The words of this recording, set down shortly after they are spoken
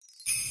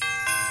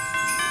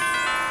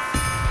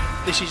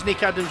This is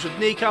Nick Adams with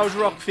Nico's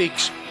Rock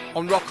Fix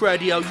on Rock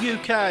Radio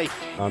UK.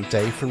 I'm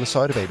Dave from the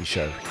Cider Baby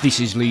Show.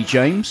 This is Lee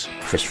James.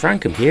 Chris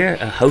Frankham here,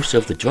 a host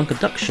of the Drunken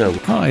Duck Show.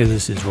 Hi,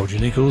 this is Roger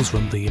Nichols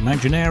from the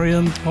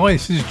Imaginarium. Hi,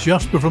 this is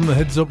Jasper from the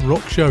Heads Up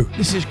Rock Show.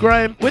 This is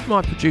Graham with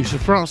my producer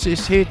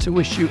Francis, here to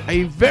wish you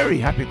a very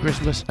happy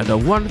Christmas and a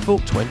wonderful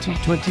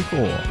 2024.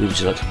 We would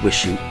just like to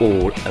wish you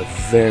all a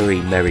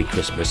very Merry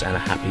Christmas and a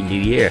Happy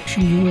New Year.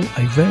 Wishing you all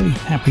a very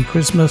happy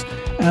Christmas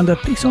and a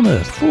peace on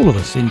earth for all of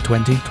us in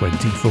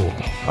 2024.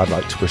 I'd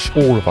like to wish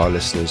all of our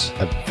listeners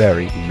a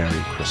very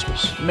Merry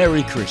Christmas.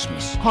 Merry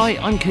Christmas. Hi,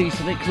 I'm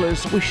Keith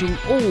Nicholas, wishing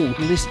all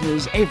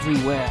listeners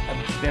everywhere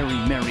a very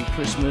Merry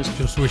Christmas.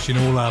 Just wishing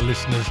all our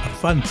listeners a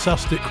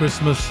fantastic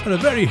Christmas and a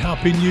very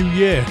happy New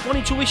Year.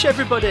 Wanting to wish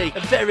everybody a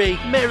very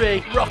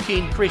merry,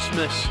 rocking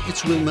Christmas.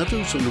 It's Will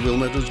Meadows on the Will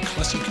Meadows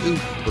Classic Who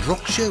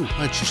Rock Show.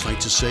 I'd just like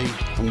to say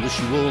and wish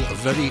you all a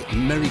very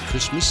Merry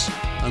Christmas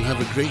and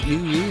have a great New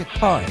Year.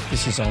 Hi,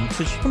 this is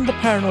Armitage from the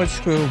Paranoid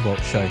Squirrel Rock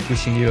Show,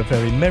 wishing you a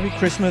very Merry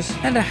Christmas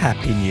and a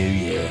Happy New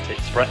Year.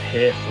 It's Brett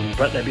here from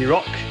Brett Debbie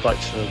Rock. I'd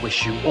like to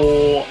wish you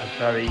all a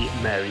very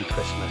Merry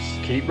Christmas.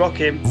 Keep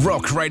rocking.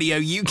 Rock Radio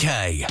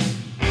UK.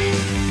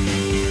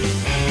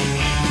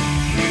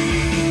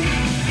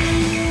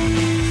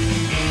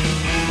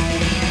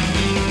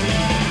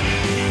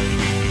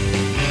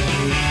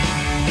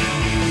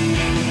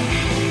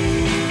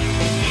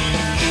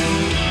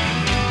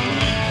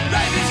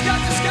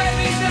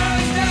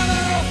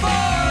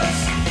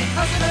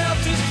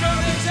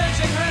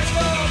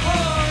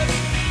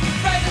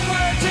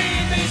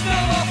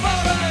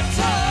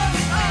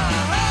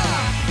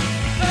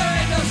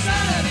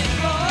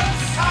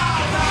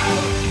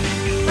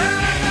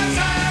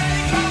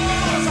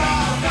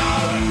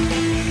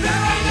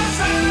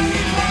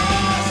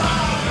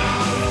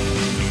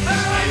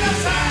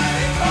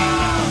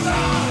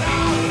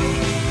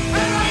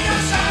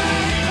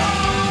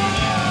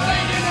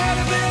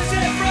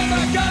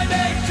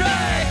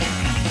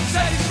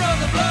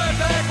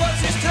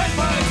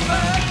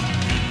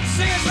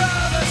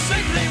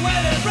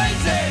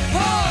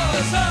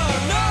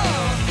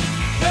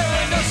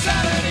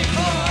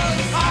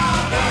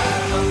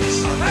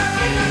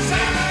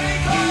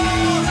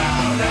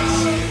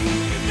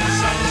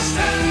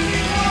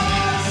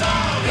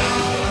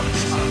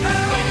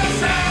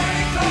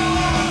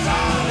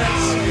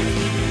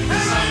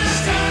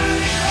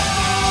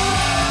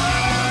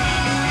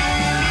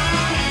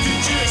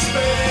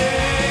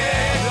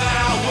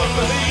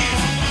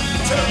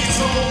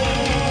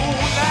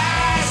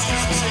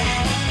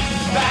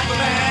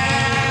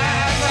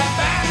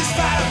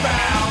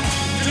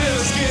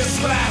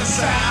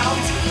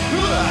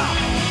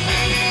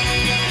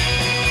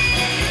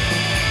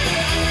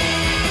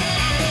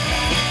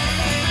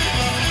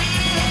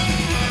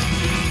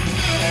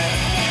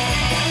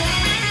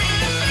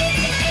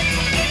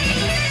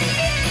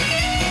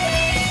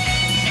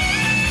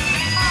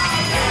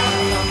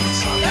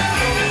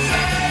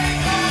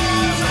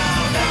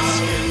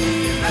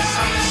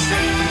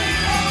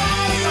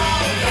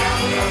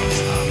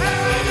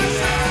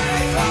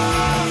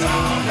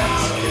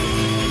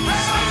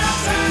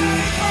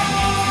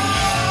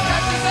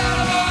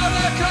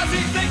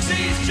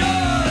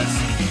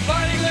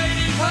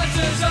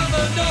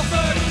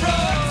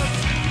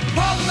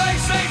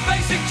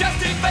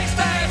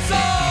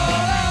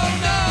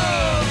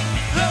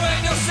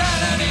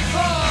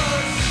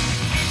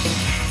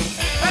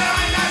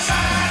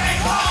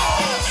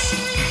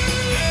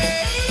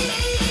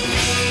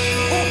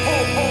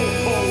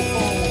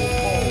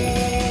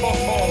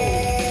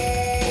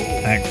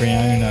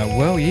 Acreona,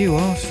 well, you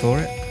asked for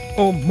it.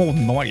 Or more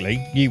than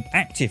likely, you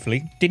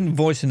actively didn't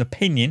voice an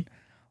opinion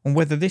on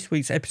whether this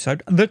week's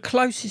episode, the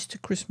closest to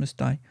Christmas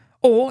Day,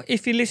 or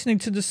if you're listening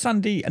to the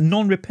Sunday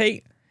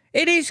non-repeat,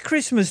 it is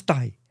Christmas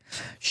Day,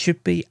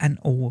 should be an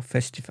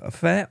all-festive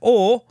affair,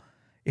 or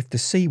if the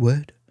C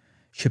word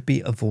should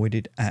be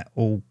avoided at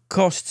all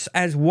costs,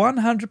 as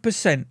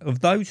 100% of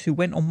those who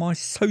went on my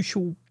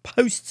social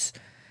posts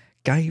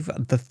gave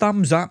the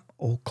thumbs up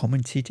or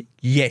commented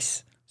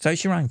yes. So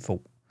it's your own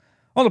fault.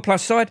 On the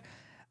plus side,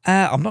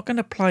 I'm not going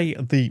to play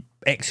the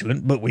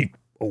excellent, but we've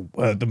all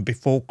heard them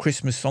before,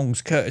 Christmas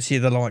songs courtesy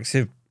of the likes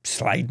of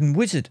Slade and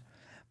Wizard,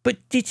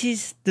 but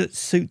ditties that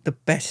suit the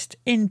best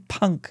in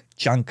punk,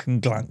 junk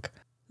and glunk,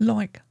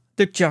 like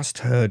the just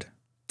heard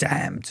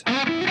Damned.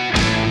 Out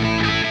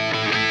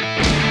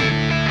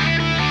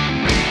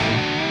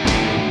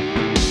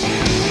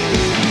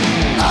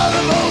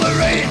of all the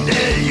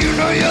reindeer, you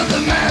know you're the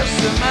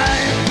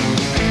mastermind.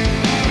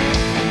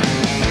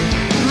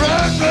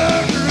 Run,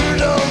 run,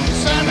 Rudolph,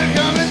 Santa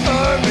coming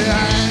far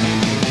behind.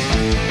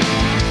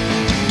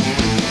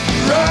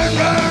 Run,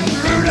 run,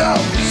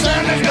 Rudolph,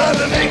 Santa's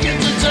gotta make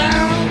it to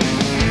town.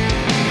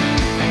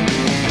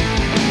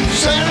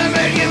 Santa,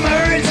 make him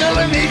hurry, tell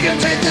him he can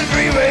take the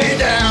freeway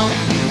down.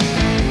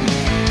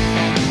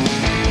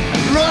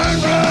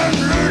 Run, run,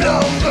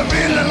 Rudolph, I'm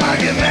feeling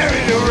like a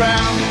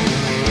merry-go-round.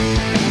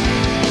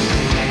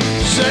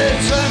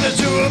 Said Santa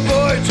to a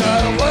boy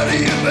child, what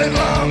have you been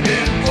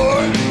longing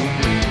for?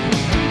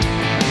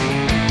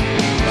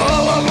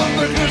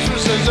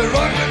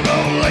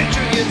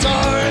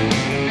 guitar.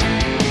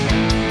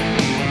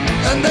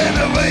 And then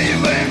away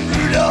went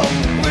Rudolph,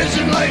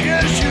 whizzing like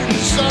a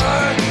shooting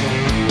star.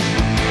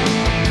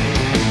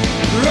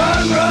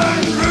 Run, run,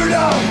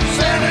 Rudolph,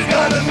 Santa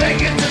gotta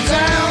make it to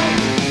town.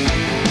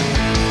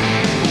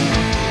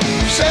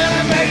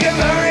 Santa, make him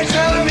hurry,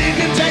 tell him he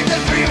can take the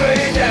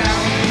freeway down.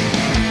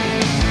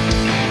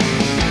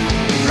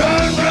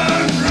 Run,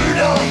 run,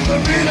 Rudolph,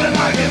 I'm feeling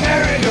like a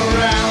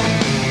merry-go-round.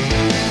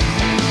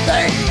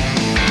 Hey!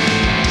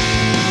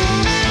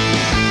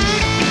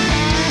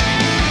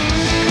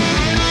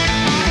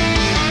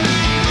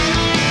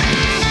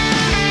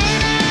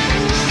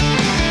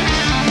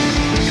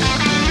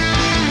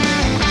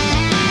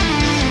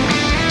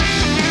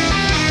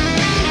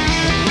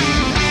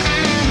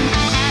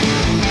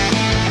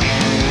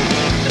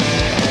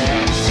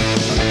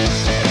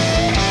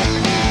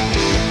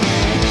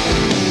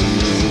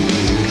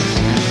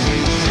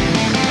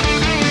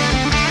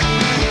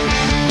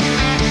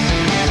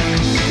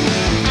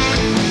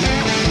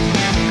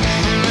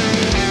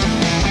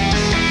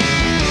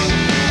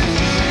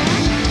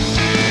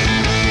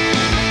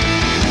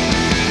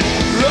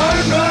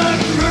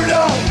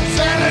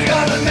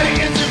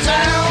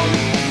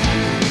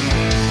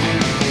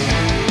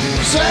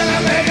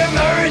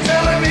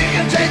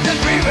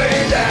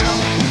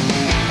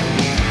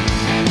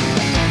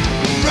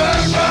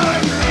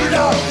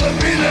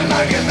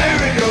 Like a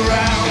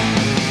merry-go-round.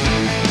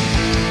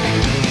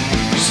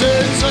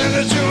 Said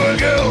Santa to a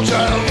girl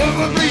child, what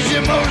would please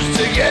you most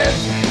to get?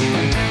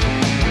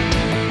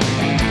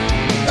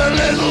 A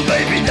little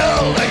baby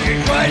doll that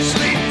could cry,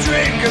 sleep,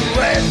 drink, and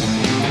wet.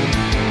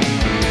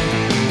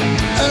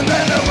 And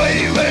then away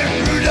went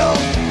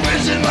Rudolph,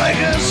 whizzing like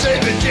a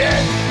saber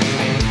jet.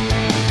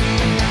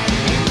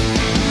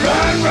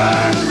 Run,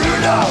 run,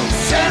 Rudolph,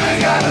 Santa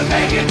gotta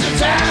make it to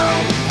town.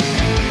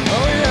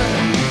 Oh yeah.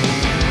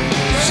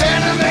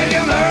 Santa, make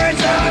him hurry,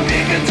 tell him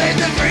he can take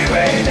the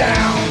freeway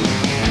down.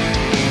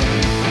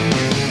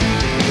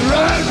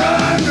 Run,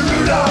 run,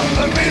 Rudolph,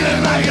 I'm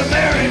feeling like a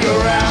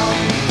merry-go-round.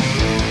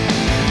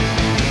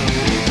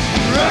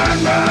 Run,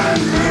 run,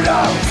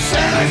 Rudolph,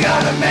 Santa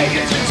gotta make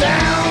it to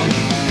town.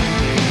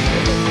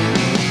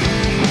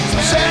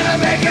 Santa,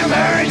 make him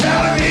hurry,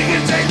 tell him he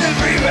can take the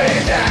freeway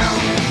down.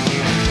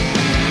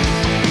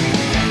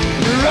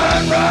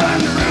 Run, run,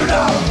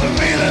 Rudolph, I'm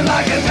feeling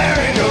like a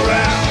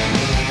merry-go-round.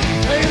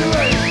 Take it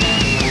away.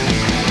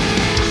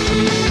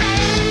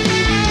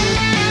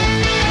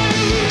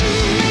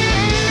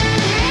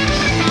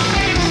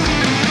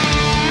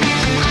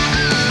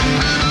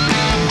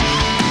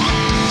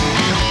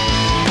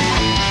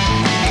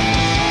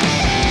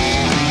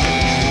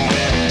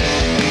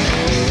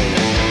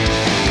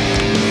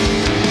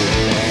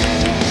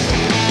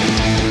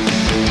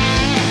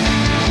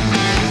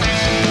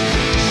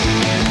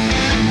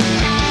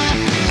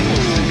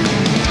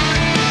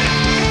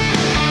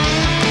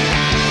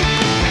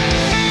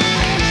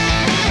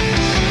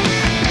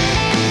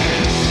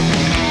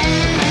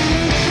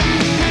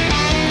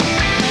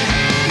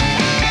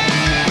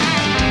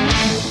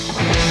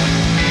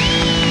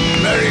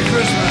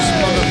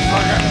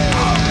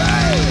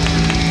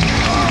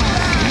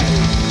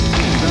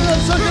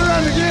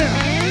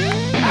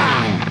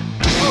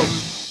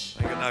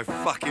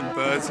 Fucking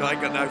birds, I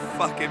ain't got no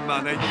fucking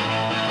money.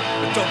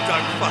 The dog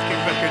don't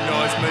fucking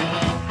recognise me.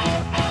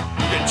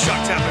 I'm getting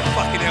chucked out of the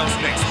fucking house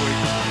next week.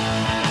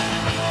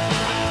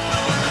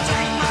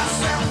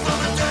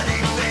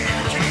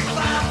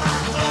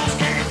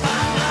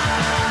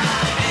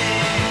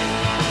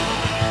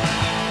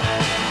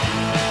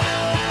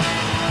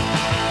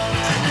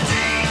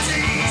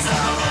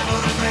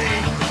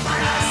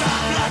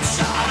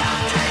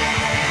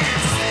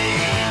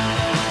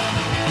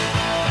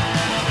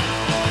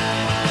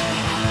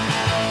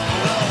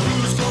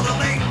 Who's gonna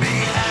make me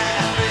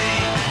happy?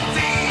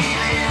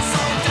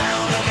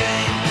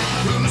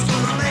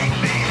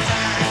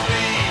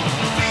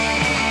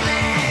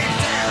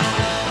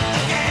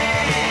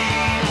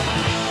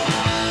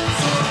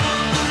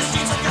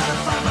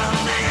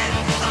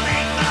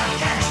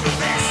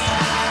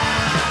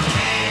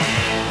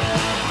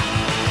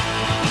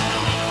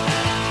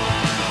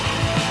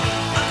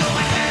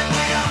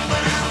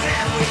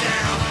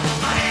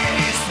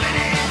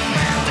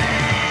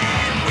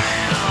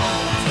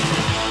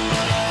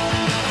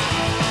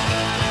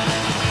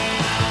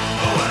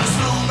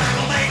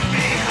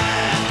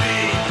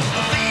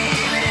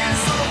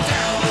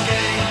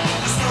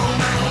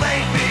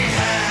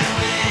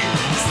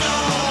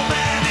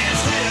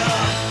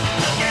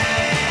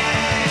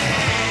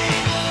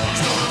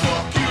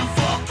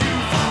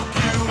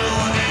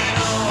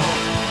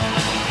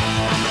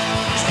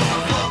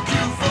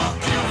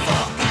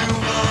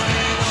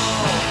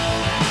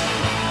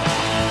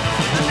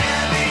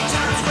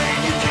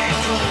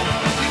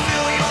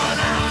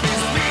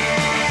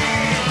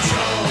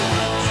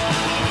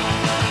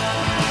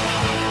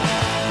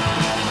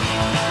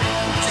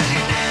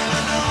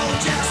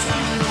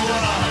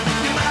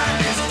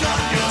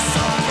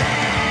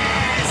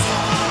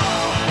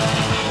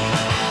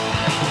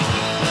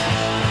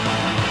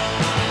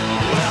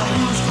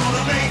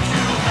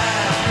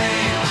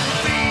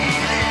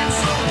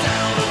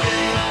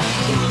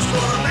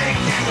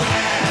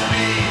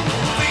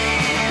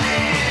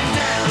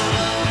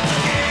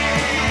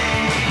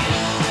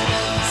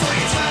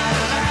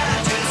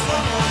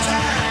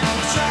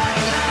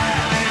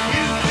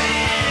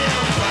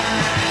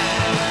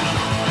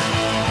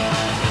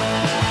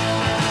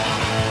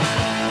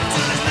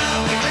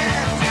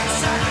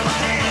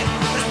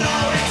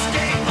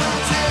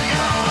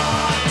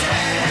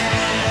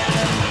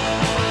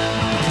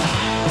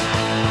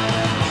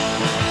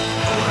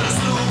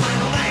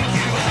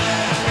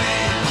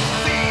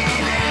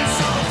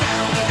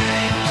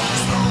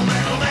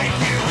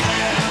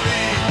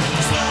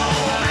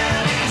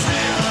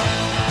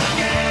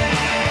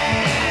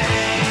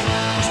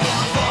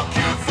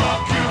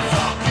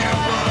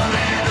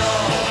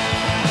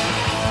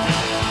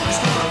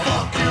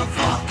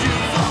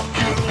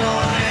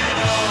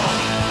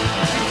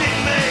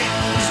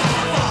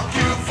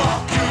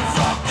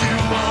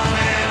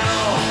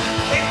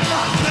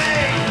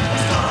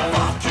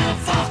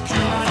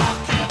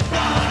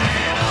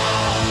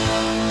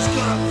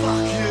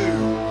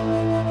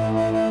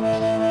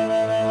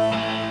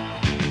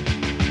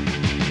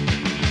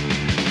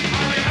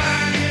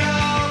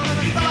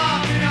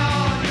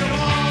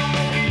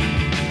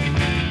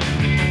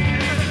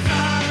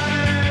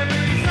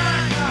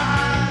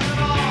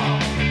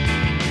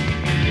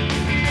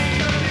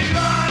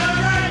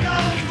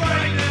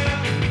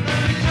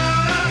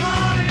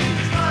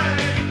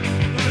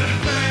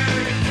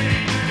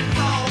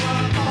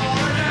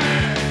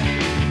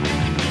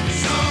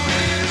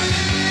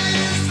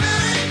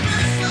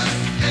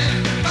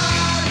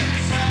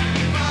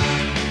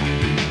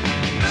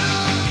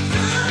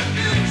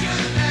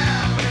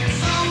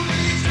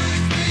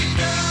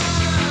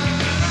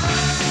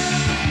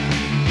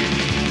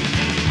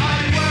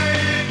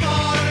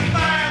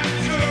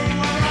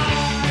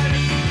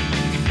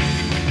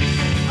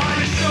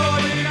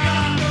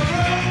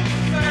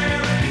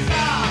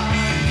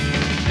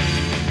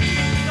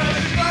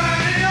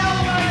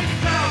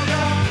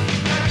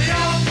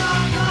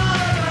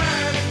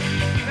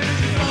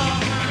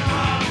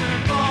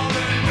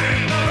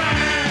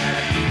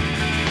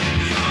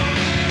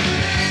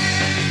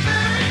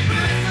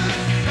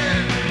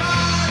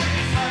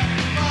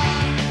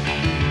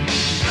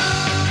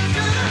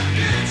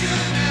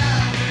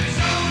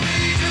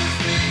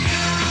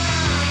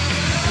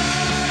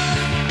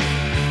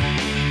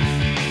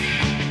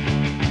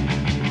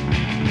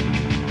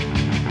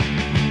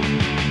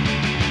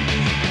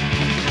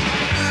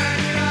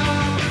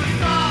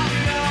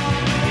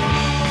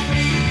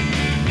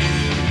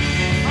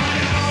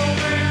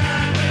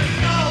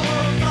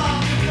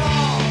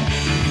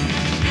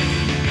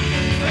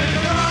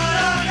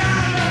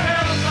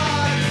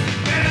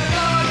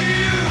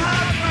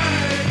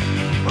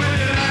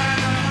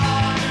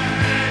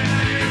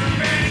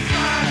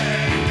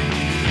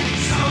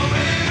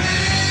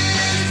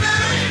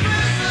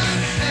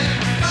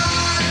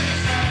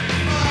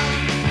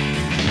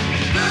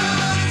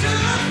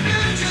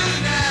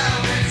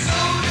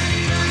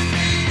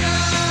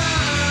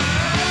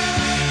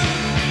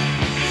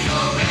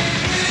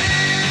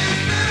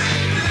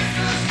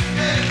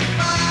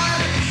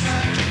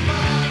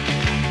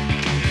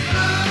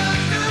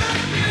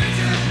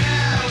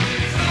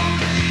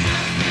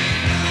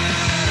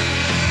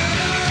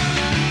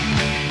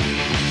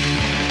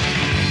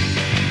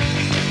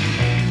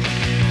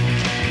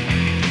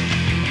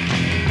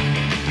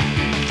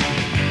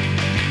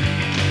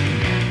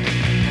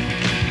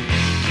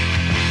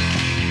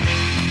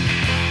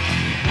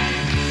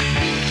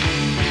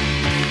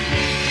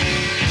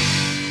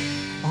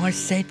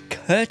 said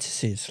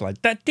courtesy of Slade.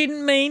 That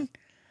didn't mean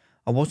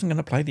I wasn't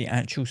going to play the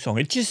actual song.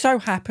 It just so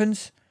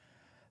happens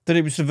that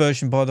it was the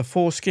version by the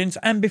Foreskins,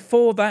 and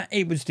before that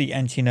it was the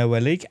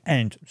Anti-Noel League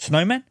and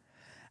Snowman,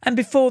 and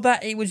before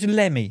that it was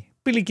Lemmy,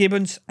 Billy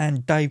Gibbons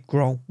and Dave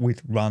Grohl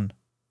with Run,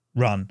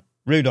 Run,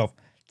 Rudolph.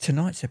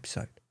 Tonight's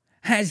episode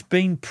has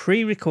been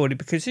pre-recorded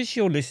because as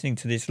you're listening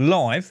to this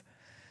live,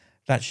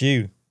 that's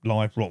you,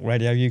 live Rock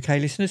Radio UK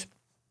listeners,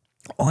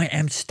 I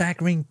am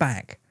staggering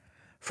back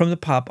from the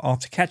pub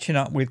after catching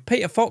up with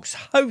Peter Fox,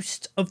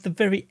 host of the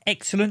very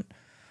excellent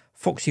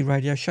Foxy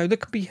Radio show that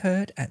can be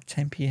heard at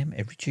 10 p.m.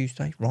 every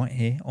Tuesday right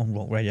here on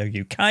Rock Radio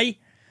UK.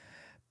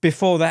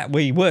 Before that,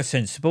 we were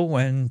sensible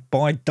and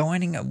by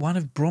dining at one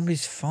of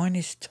Bromley's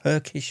finest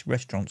Turkish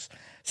restaurants.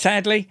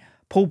 Sadly,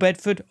 Paul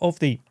Bedford of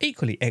the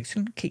equally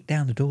excellent Kick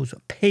Down the Doors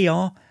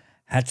PR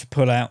had to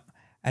pull out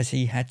as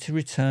he had to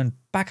return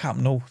back up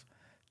north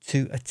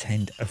to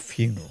attend a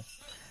funeral.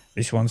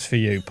 This one's for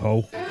you,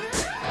 Paul.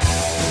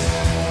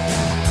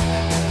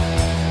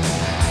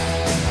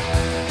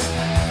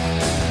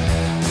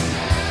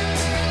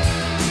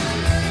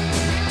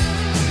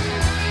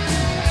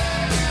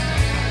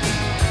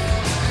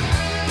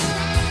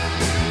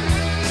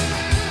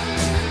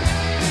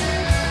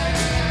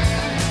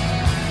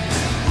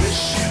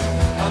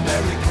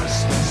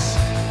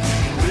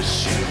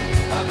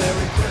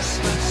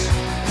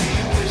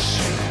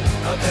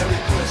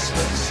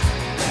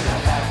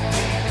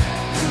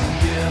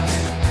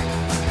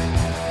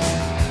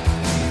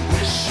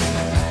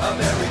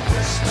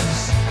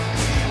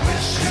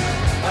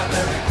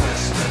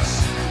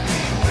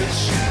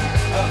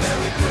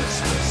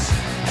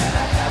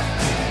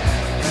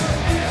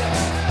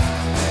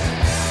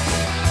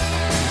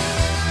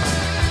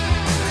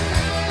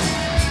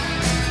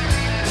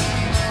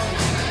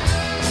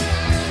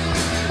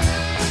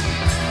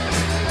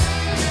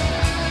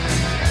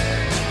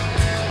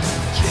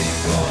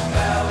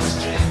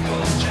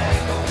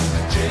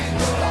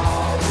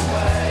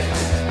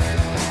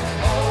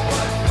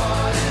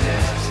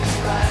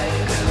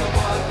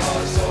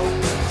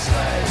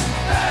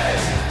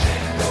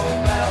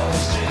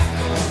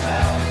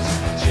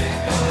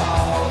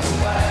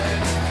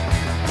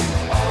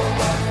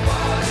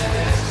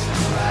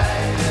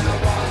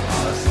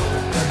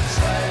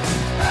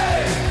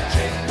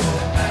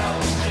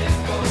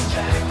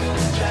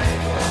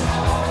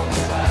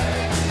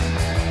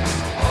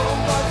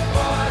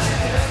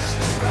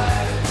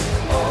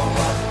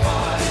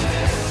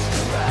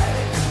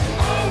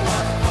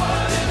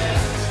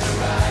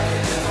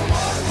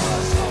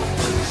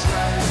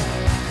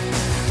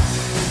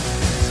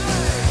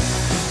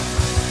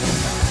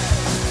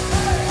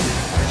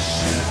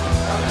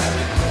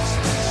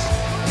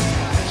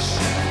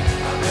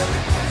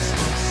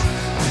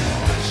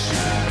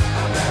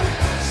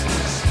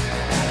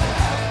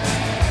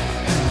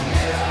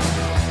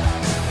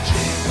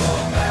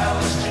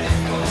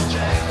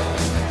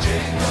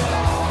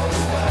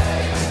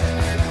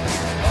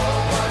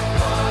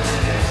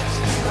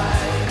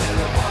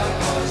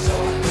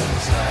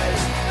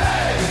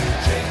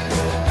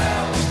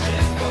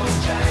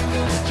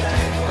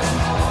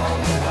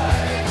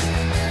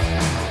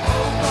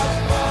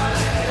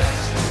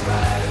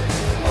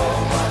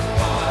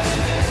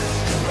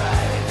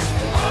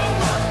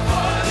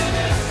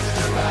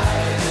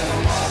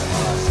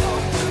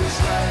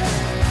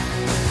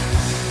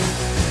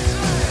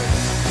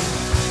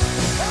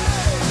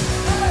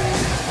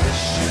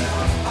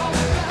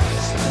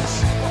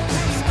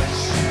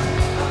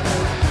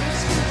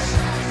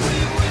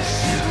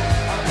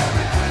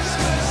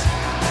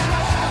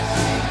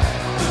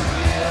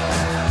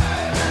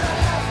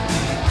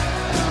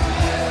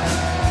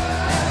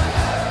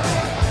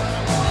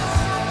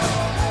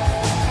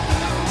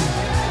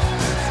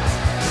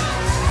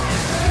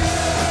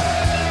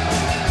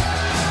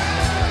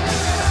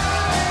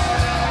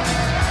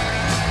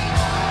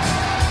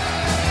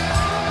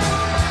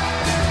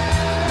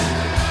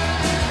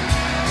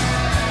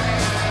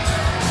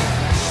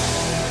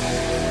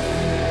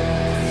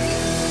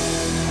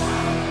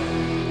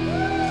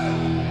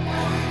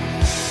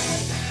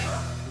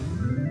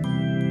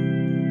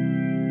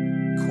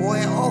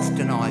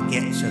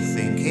 get to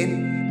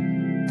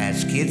thinking,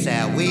 as kids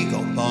how we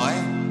got by.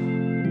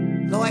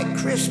 Like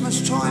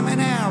Christmas time in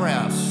our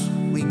house,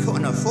 we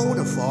couldn't afford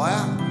a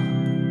fire,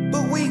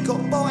 but we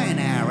got by in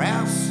our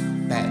house.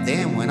 Back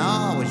then when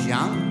I was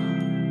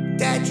young,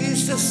 Dad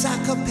used to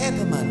suck a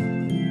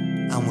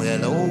peppermint, and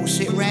we'd all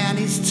sit round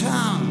his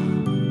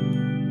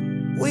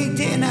tongue. We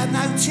didn't have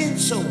no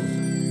tinsel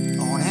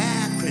on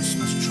our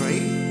Christmas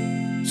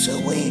tree,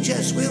 so we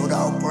just wheeled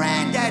old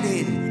Grandad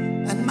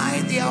in and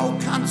made the old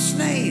cunt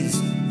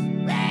sneeze.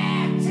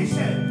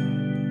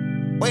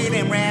 Wheel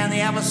him round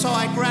the other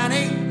side,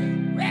 Granny.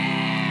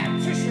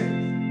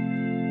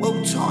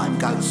 Well, time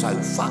goes so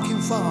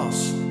fucking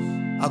fast.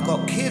 I've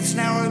got kids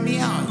now of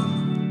my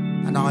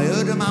own, and I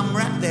heard them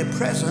unwrap their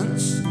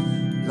presents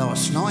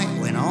last night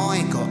when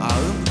I got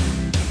home.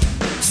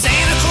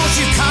 Santa Claus,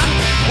 you cunt!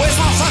 Where's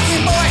my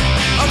fucking boy?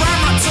 I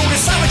ran up to all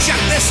this other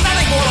junk, there's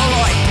nothing what I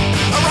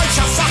like. I wrote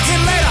your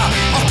fucking letter.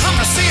 I'll come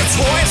to see you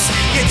twice.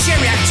 You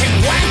geriatric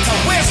wanker,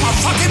 where's my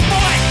fucking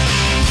bike?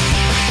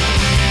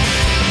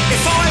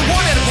 If I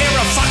wanted a pair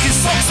of fucking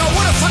socks, I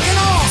would have fucking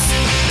asked.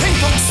 Ping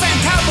pong stand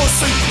cowboy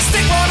suit,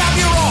 stick right up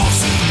your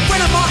arse. When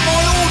I mark my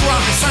order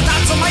up, it's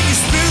enough to make you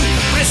spew.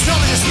 But it's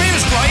not that it's me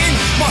who's greying,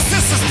 my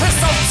sister's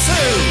pissed off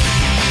too.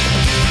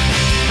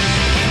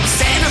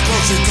 Santa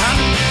Claus, you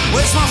cunt,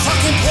 where's my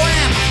fucking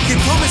poem? You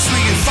promised me,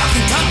 you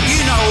fucking cunt, you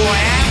know who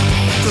I am.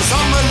 Cause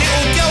I'm a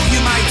little girl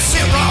you made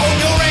sit right on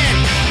your hand.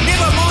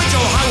 Never mind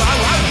your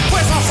ho-ho-ho,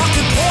 where's my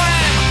fucking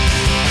poem?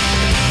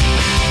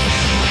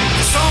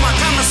 This time I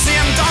come to see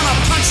him, gonna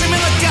punch him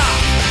in the gut.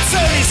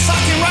 Turn his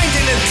fucking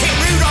reindeer and kick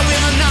Rudolph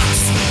in the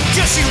nuts.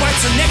 Just you wait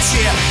till next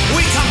year,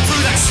 we come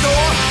through that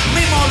store.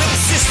 Me and my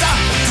little sister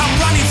come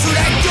running through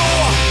that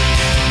door.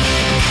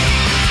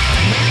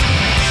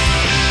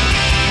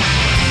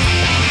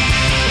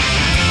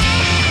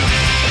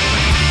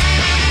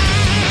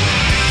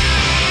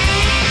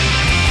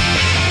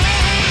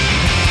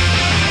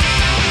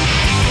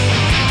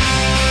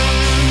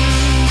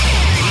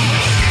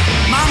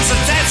 Mums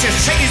and dads,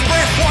 just check his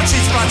breath, watch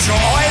his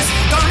bloodshot eyes.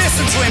 Don't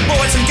listen to him,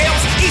 boys and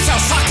girls, he's a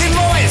fucking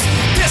lies.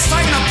 Just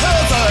ain't a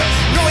pervert,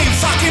 not even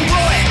fucking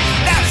bright.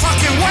 That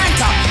fucking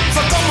wanker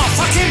forgot my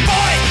fucking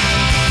bike.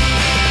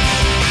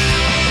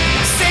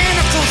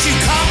 Santa Claus, you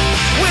cunt,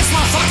 where's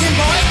my fucking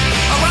bike?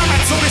 I run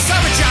back to this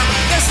other jump,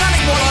 there's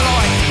nothing what I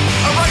like.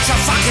 I wrote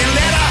your fucking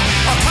letter,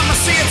 I'll come and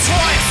see you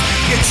twice.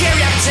 You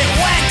geriatric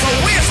wanker,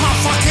 where's my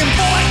fucking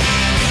bike?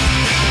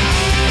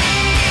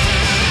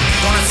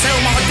 Gonna tell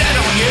my dad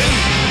on you.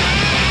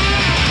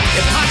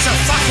 You punch your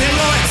fucking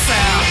lights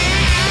out,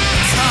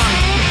 cunt.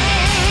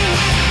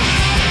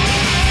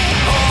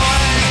 I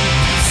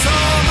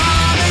saw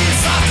mommy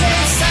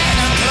fucking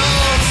Santa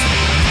Claus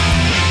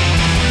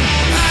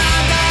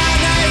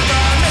underneath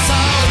the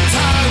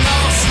mistletoe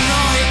last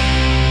night.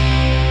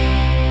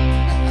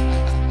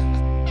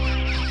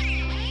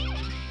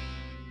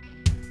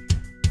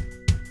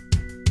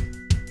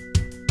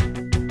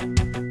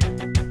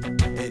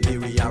 And here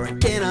we are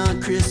again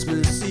on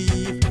Christmas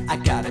Eve. I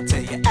gotta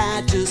tell you,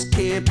 I just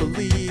can't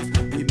believe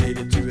we made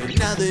it through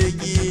another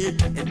year,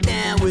 and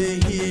now we're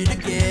here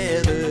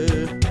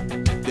together.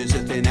 There's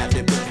nothing out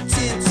there but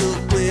tinsel,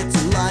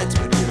 glitter, lights,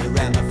 but here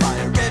around the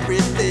fire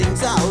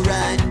everything's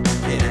alright.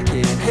 And I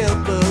can't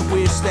help but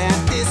wish that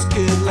this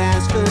could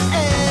last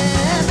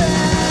forever.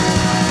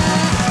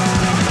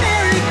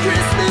 Merry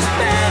Christmas,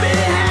 baby,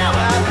 how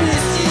I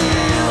miss you,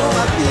 oh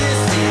I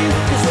miss you.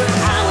 'Cause when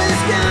I was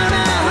gone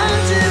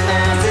 100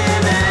 miles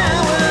an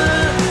hour,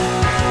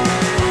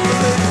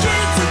 the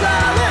kids are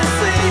all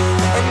asleep,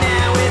 and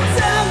now it's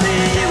only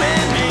you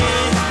and me.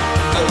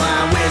 Oh,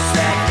 I wish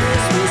that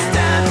Christmas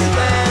time could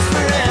last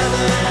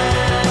forever.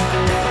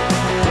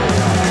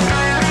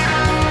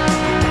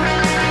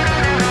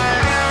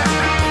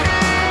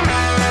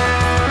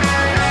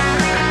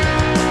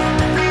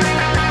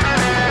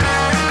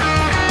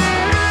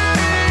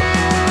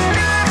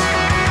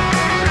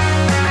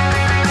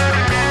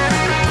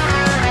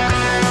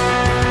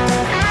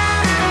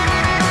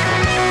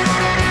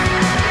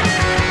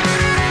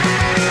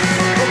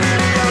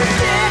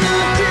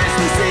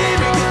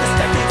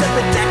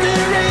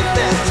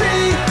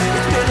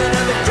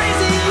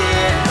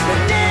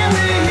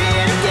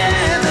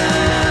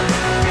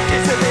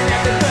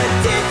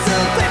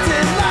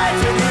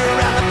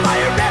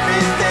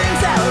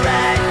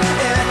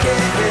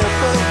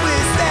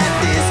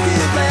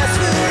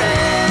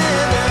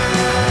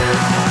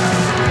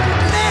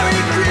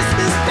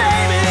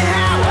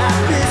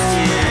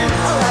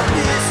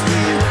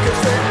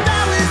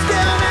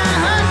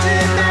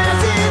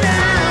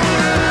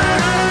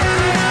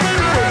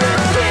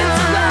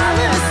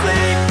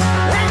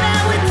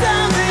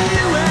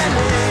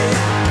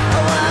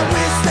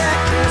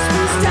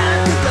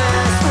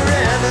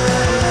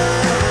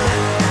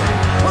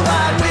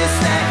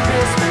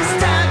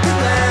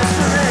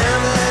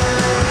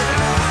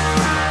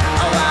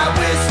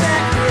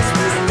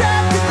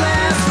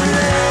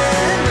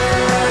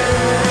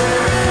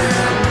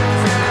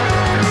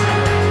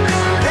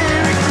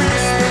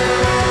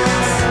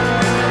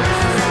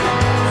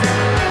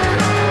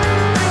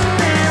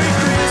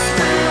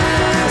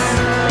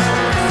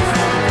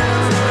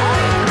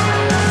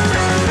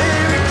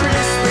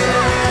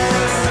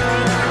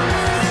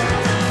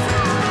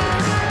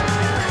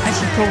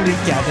 Probably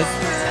gathered,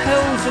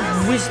 pearls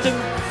of wisdom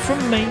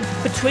from me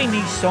between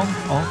these songs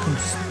are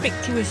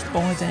conspicuous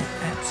by their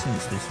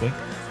absence this week.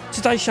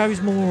 Today's show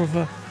is more of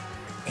a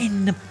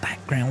in the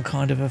background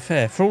kind of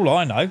affair. For all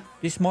I know,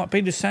 this might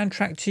be the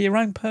soundtrack to your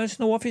own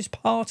personal office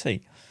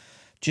party.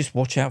 Just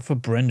watch out for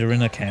Brenda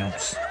in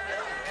accounts.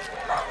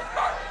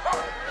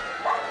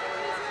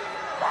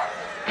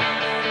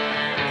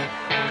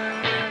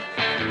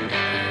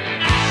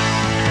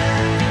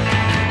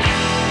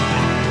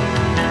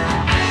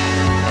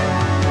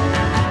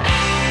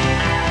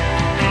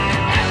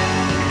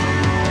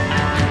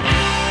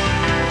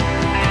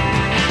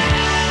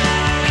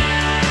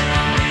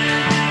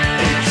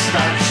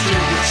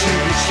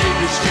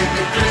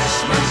 Stupid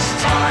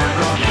Christmas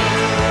time on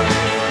earth.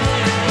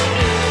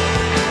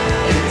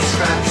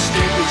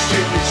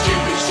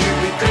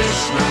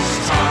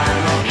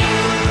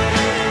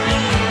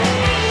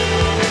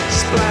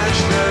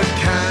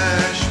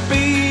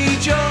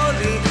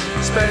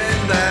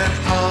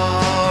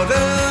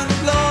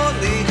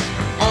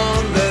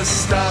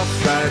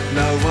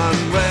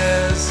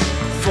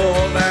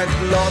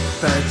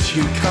 that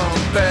you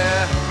can't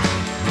bear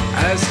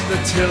as the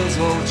tills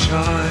all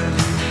chime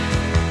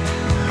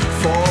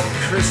for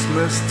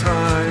Christmas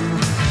time.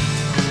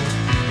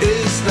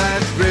 Is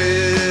that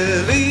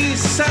really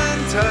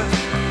Santa?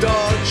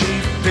 Dodgy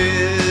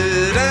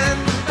beard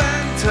and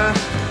banter,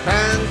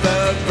 and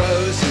the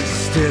rose is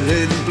still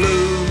in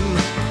bloom.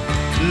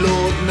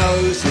 Lord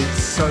knows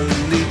it's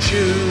only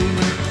June,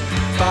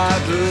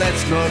 but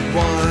let's not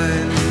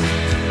whine.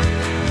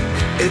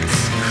 It's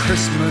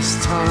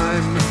Christmas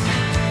time.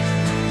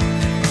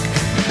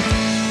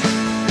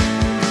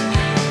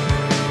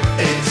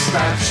 It's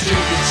that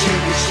stupid,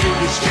 stupid,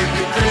 stupid,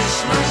 stupid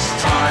Christmas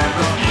time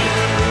of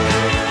year.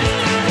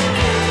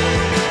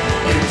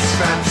 It's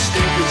that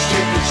stupid,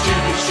 stupid,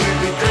 stupid,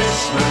 stupid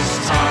Christmas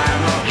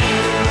time of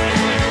year.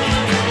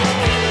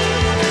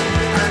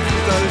 And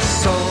those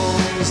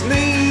songs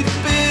need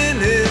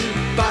binning,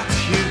 but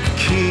you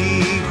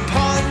keep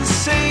on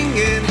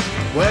singing.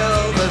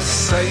 Well, the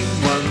same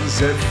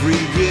ones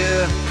every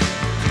year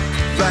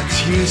that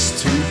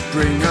used to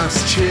bring us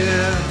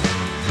cheer.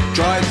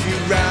 Drive you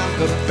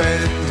round the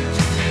bend,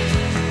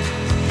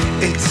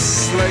 it's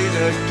Slade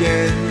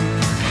again.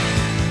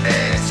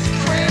 It's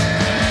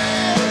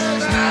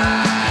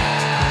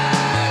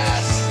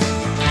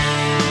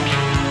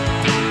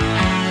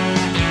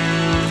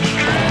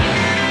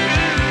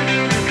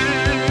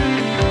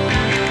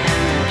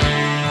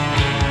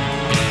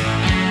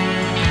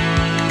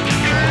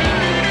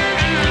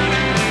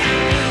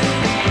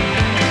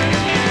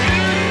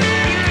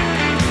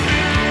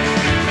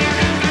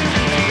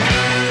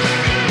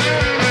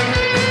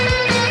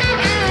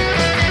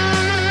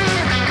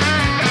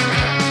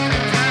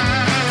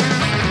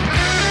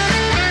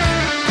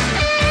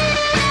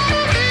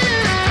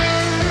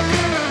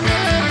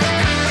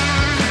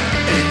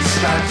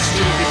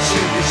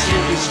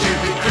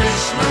stupid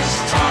Christmas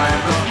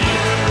time of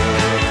year.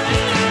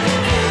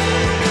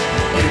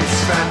 It's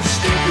that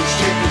stupid,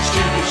 stupid,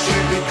 stupid,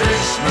 stupid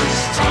Christmas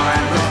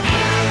time of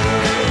year.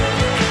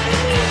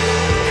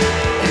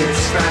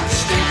 It's that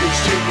stupid,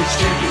 stupid,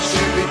 stupid,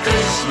 stupid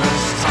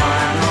Christmas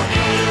time of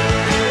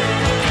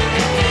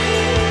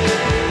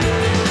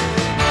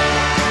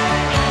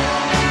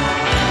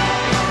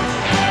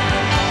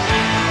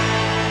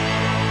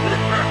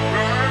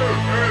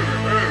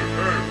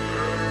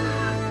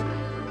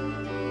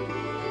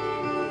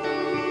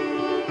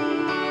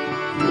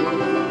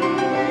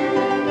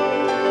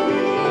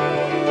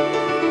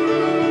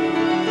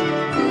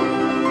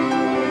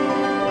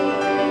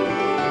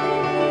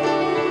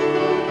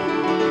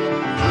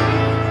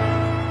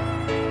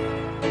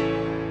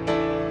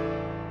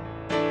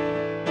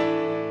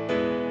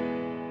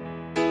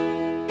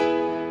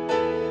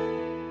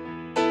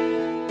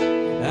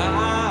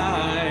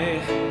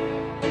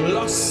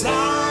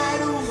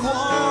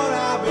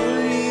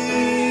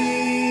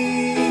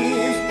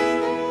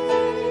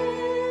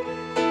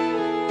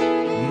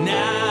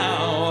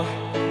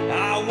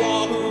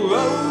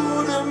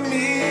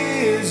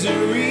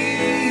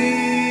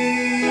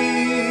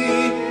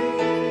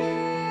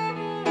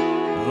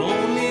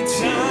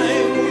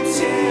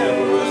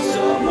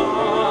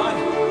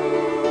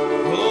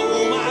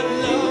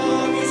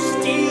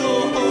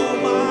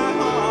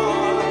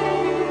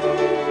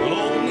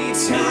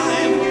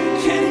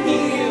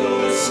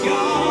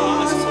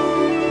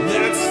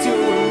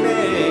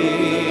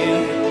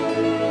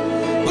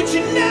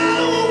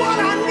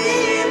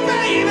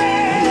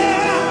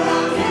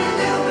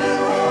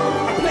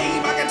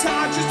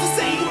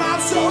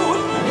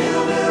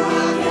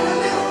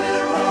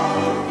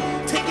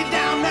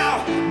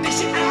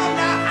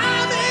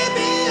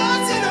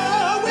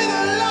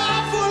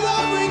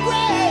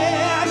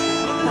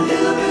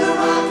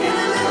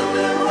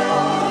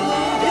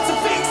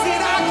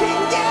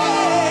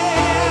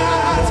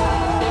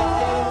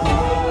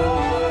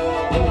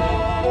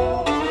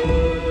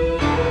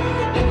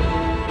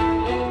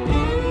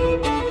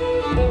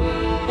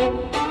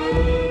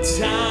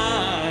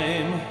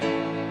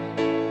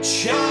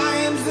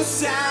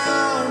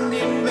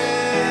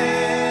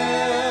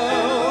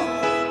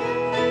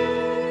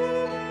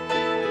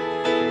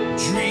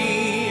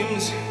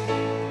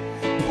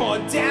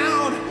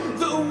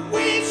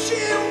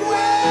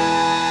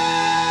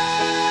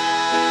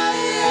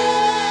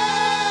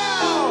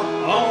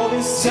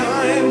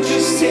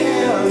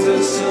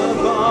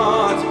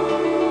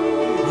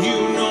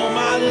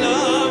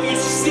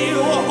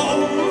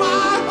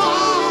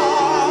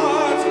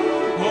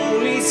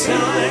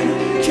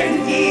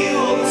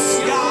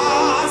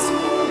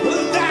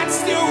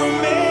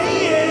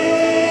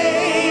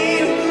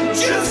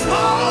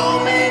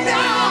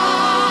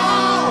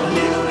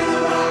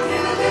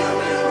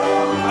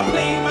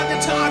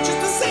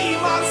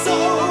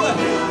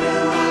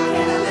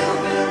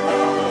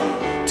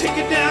take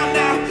it down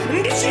now,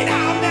 dish it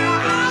out now.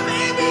 I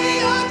may be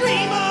a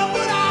dreamer,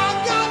 but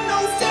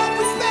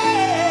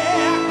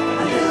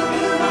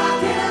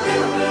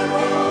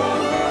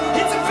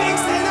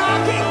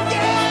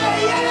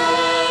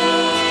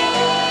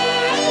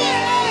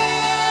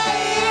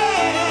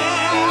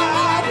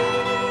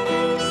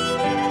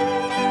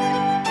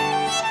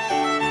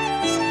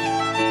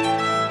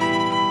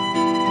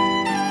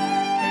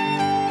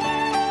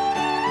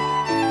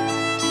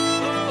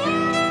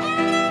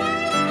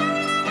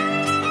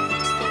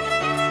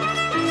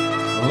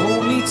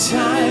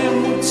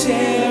time will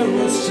tear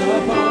us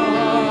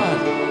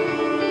apart.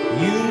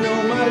 You know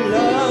my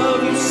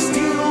love, you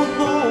still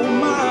hold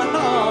my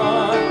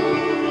heart.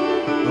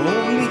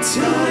 Only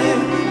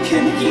time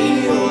can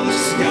heal the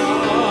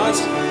scars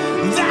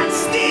that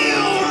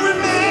still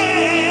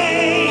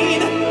remain.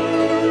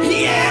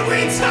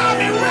 Every time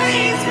it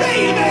rains,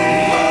 baby.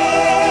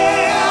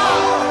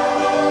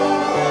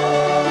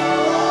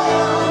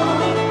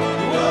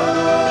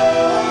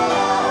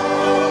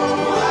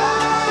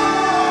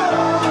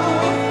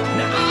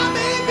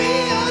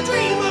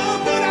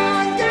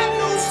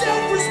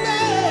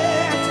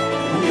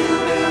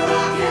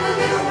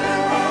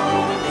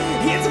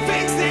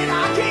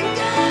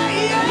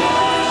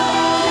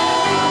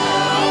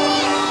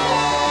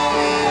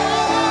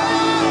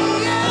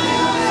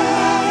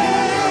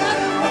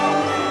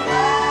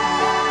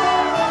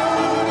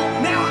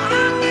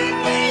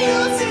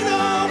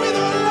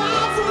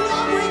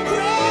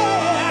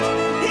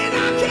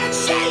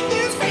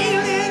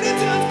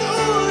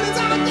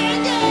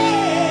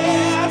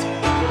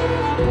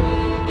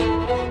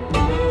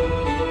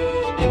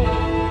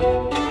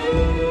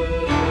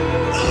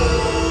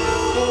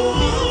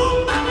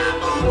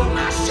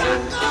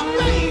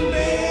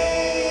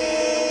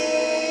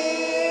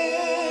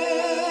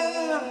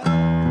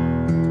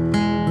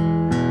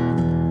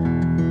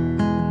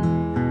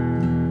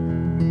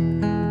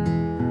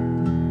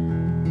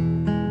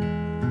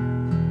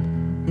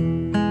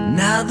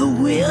 Now the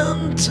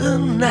winter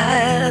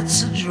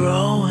nights are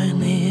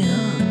drawing in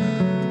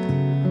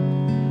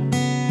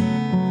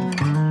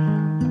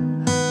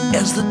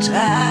as the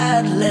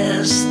tide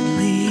lets the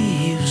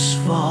leaves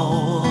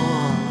fall.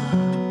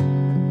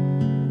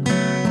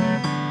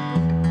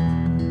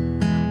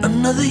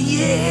 Another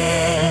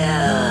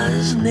year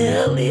is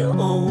nearly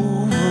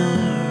over,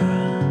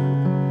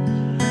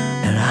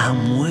 and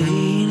I'm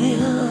waiting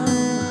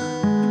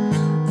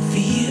for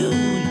you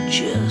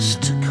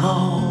just to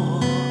call.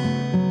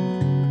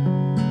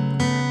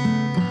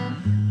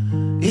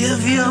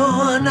 If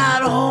you're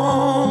not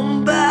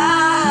home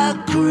by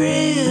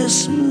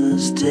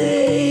Christmas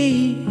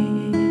Day,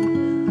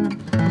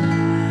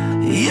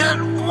 it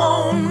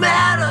won't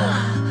matter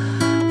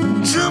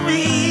to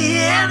me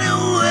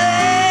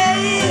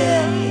anyway.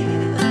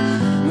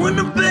 When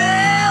the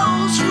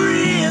bells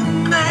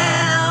ring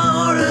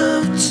out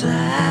of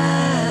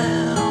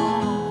town,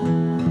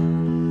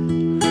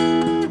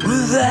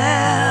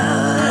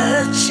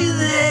 without you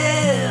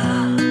there,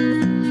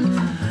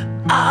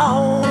 I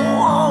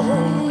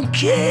won't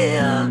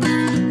care.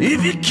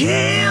 If you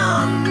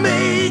can't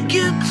make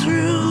it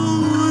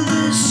through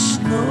the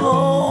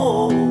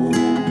snow,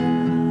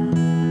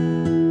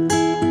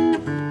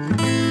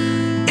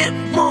 it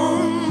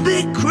won't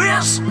be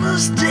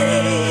Christmas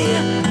Day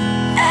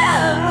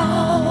at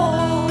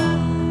all.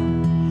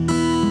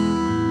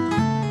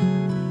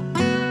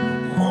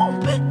 Won't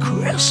be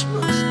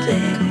Christmas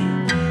Day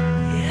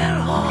at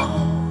all.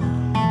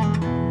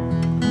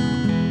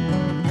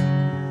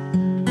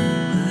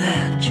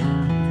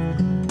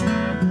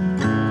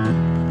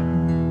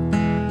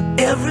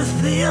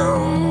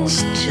 Everything's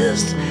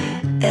just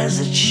as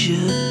it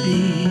should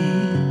be.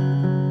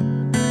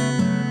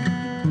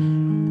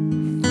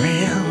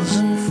 Friends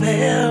and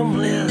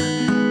family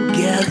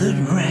gathered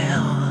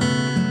round.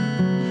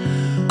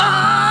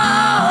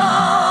 Oh,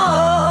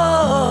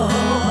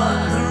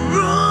 the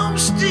room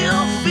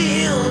still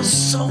feels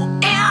so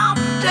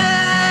empty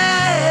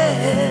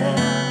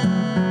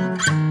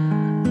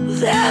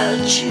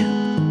without you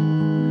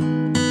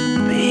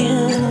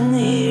being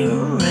here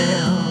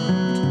around.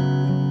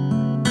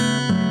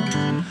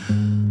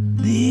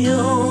 The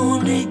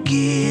only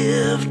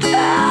gift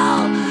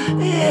I'll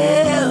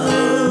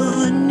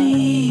ever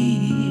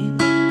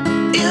need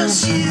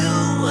is you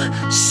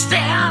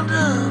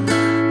standing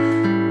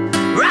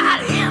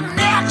right here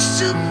next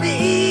to me.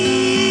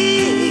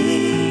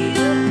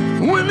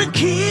 When the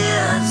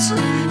kids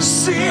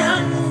sing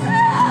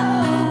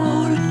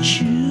out a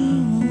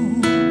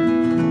tune,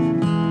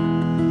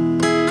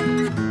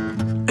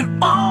 it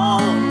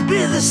won't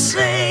be the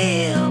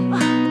same,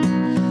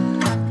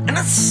 and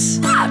it's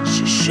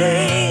such a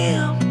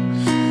shame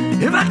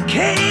if I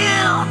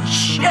can't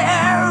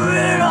share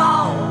it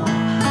all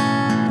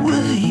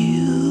with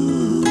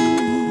you.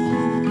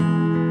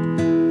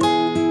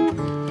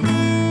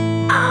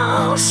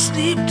 I'll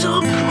sleep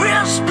till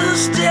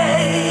Christmas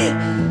Day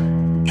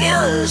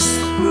is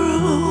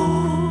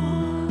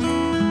through.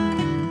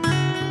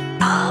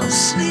 I'll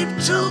sleep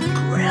till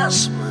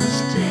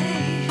Christmas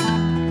Day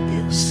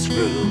is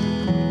through.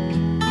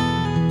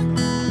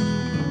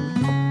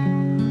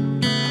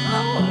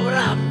 Lord,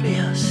 I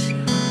miss you.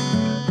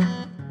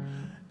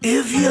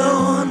 If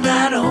you're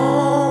not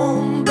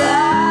home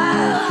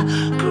by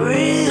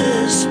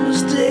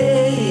Christmas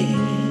Day,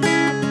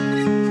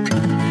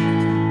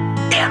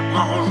 it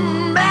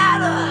won't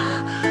matter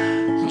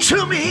to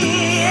me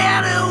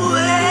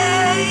anyway.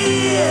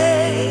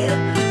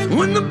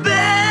 When the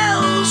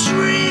bells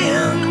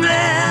ring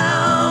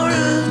out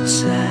of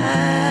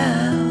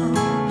town,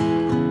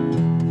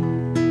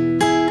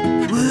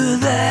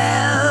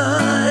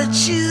 without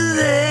you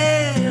there,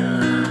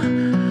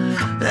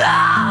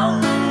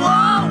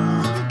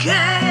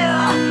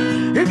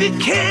 if you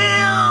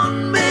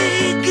can't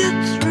make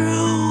it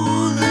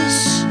through the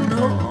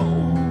snow.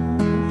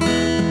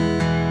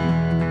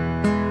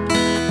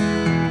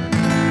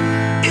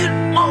 It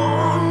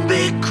won't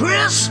be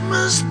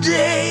Christmas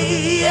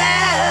Day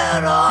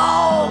at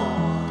all.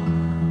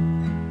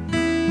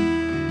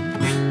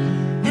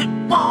 It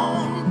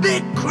won't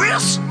be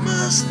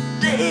Christmas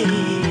Day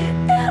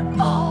at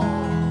all.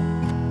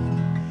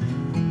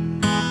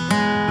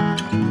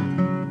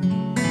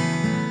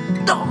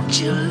 Don't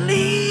you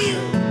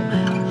leave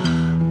me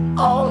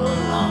all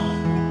alone.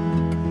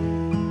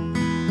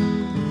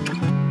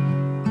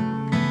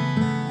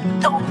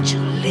 Don't you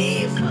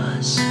leave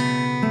us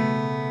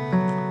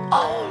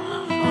all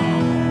alone.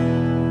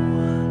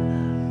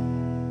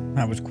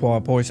 That was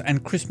Choir Boys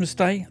and Christmas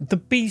Day, the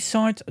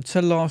B-side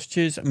to last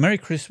year's Merry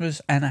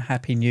Christmas and a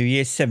Happy New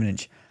Year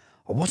 7-inch.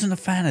 I wasn't a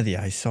fan of the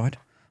A-side.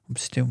 I'm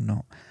still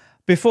not.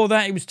 Before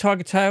that, it was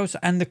Tiger Tales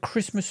and the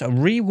Christmas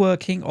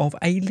reworking of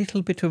A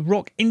Little Bit of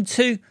Rock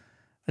into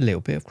A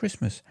Little Bit of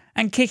Christmas.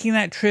 And kicking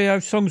that trio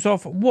of songs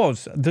off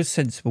was The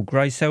Sensible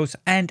Grey Cells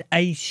and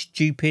A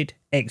Stupid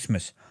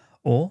Xmas,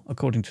 or,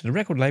 according to the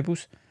record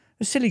labels,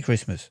 A Silly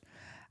Christmas.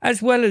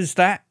 As well as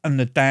that, and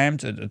The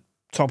Damned at the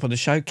top of the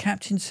show,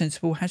 Captain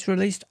Sensible has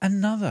released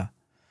another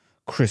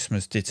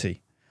Christmas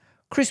ditty,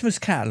 Christmas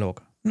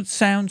Catalogue, that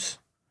sounds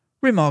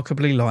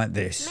remarkably like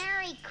this.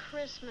 Merry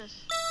Christmas.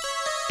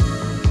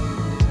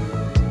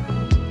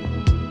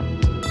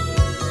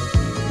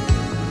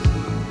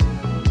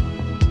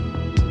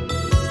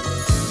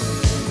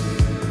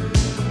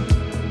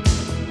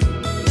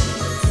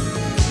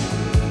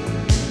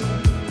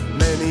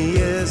 Many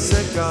years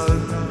ago,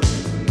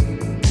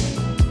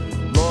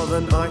 more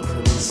than I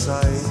can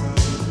say,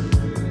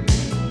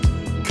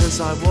 'cause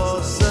I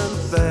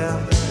wasn't there,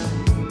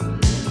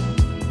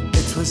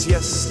 it was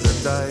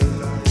yesterday.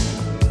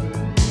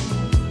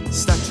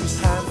 Statues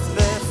have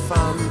their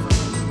fun,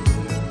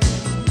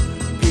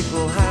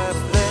 people have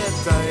their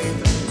day,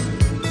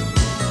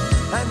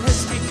 and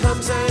history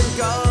comes and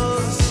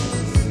goes.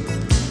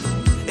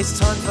 It's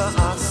time for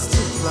us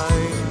to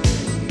play.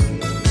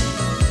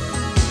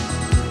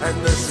 And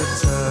there's a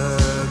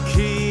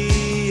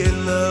turkey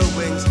in the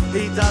wings.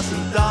 He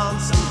doesn't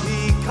dance and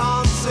he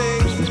can't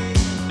sing.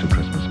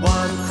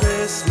 One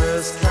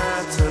Christmas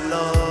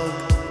catalogue,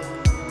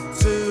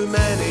 too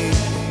many.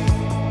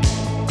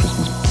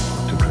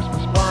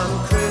 One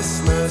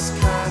Christmas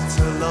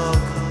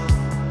catalogue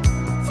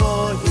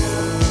for you.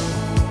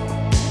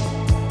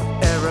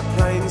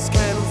 Aeroplanes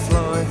can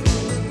fly,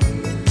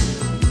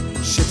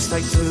 ships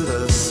take to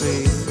the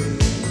sea.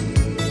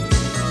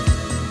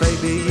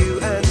 Baby, you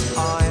and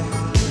I,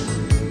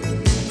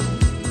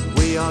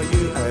 we are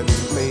you and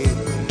me.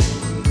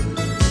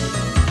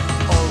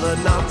 All the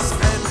nuts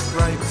and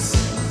grapes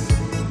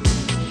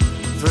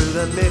through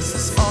the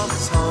mists of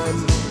time.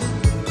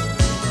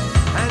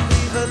 And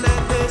even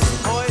at this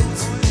point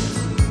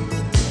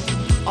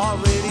are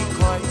really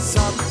quite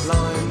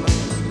sublime.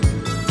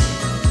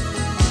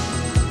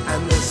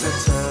 And there's a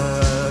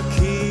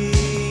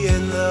turkey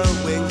in the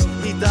wings.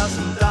 He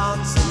doesn't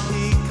dance and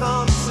he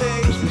can't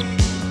sing.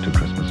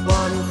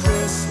 One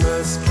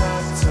Christmas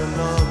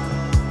catalogue,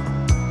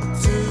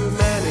 too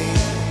many.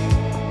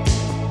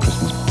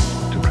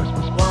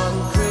 One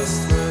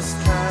Christmas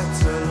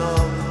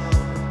catalogue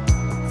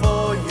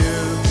for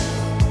you.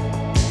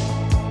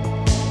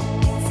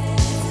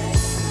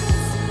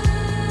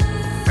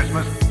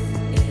 Christmas.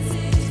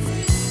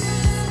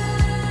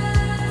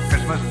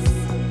 Christmas.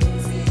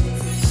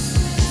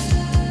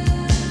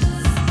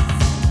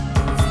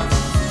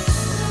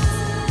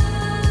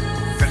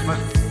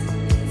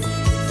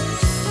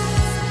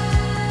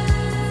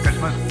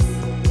 Christmas.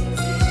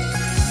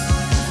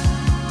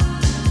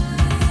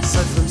 So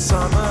from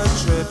summer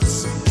trips,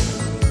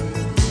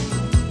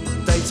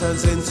 day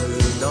turns into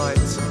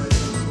night,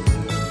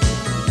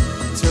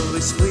 till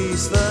we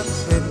squeeze the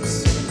pips.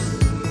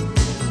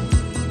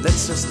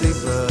 Let's just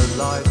leave the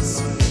lights.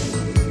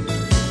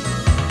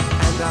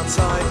 And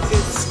outside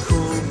it's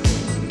cool,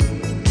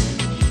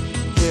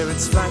 here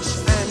it's flash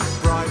and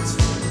bright.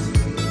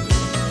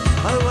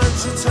 Oh, won't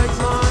you take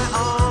my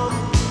arm?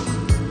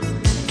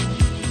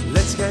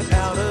 Let's get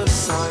out of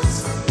sight.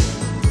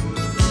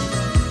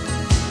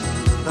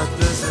 But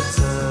there's a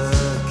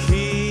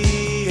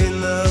turkey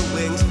in the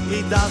wings.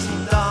 He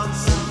doesn't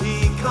dance and he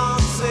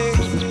can't sing.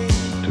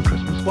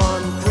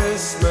 One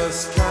Christmas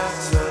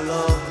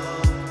catalogue,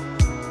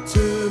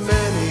 too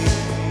many.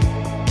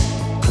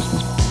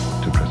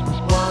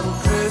 One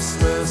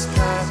Christmas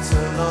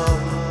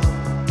catalogue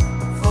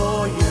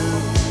for you.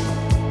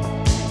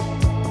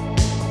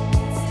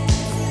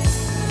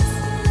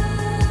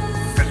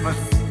 Christmas.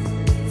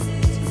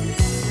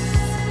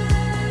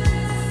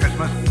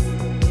 Christmas.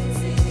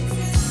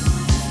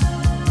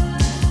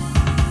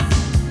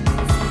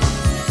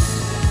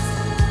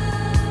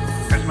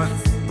 Christmas.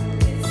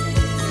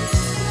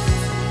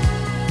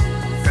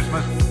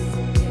 Christmas.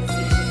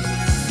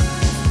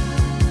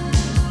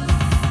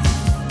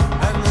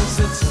 And there's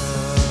a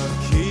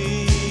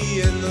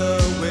turkey in the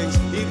wings.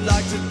 He'd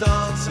like to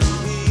dance and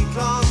he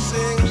can't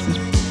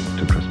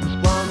sing.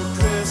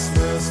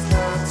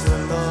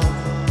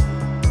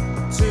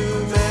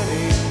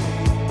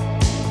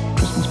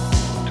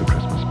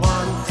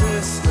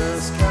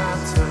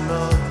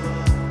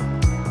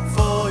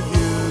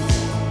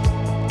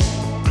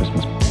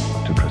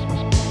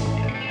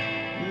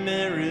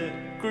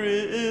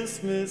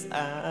 Christmas,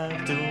 I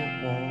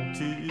don't want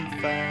to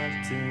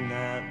fight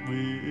tonight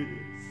with.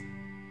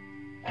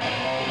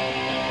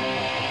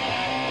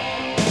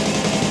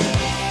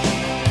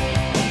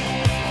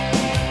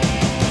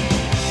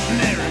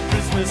 Merry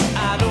Christmas,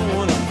 I don't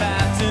wanna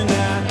fight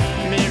tonight.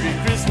 Merry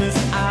Christmas,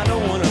 I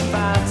don't wanna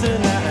fight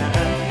tonight.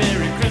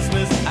 Merry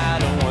Christmas, I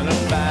don't wanna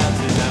fight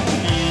tonight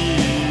with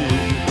you.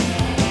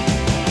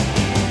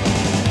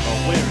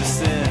 Where is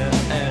Santa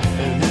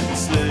and his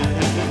sleigh?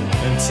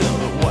 And tell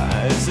me why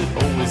is it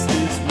always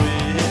this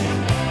way?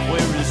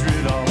 Where is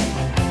Rudolph?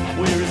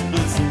 Where is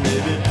Blitzen,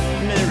 baby?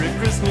 Merry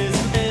Christmas,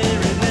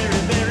 Merry, Merry,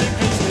 Merry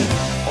Christmas.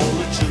 All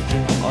the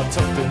children are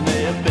tucked in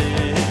their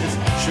beds.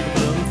 Sugar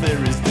plum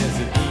fairies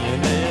dancing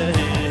in their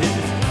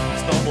heads.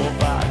 Snowball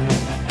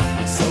fighting,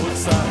 it's so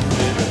exciting,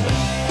 baby.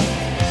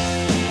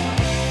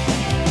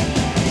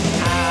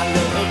 I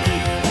love you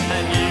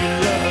and you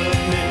love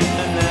me,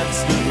 and that's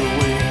the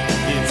way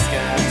it's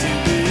got to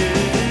be.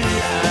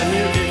 I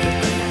knew it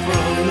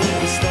from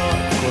the start,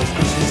 'cause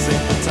Christmas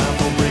ain't the time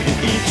for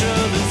breaking each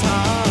other's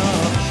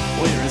heart.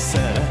 Where is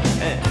Santa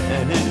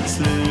and his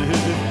sleigh?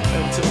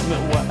 And tell me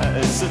why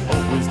is it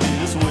always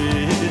this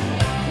way?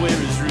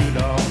 Where is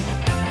Rudolph?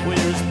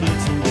 Where is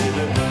Blitzen,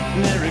 baby?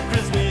 Merry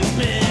Christmas,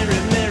 Merry,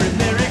 Merry,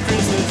 Merry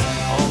Christmas.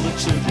 All the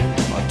children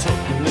are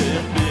tucking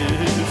their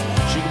beds.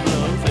 Sugar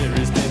plum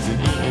fairies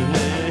dancing in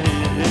their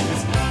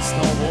heads.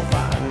 Snowball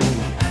fighting,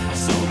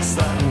 so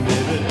exciting,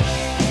 baby.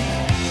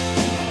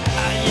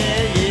 Ah,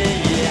 yeah, yeah,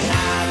 yeah,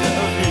 I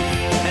love you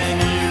and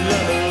you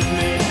love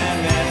me, and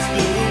that's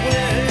the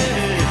way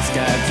it's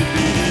got to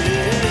be.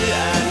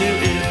 I knew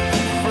it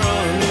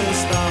from the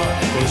start,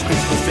 'cause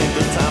Christmas ain't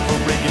the time for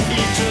breaking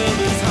each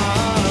other's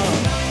heart.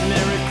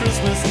 Merry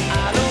Christmas,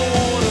 I don't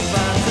wanna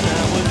fight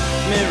tonight with.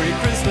 Merry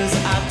Christmas,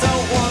 I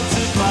don't want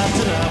to fight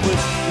tonight with.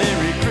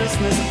 Merry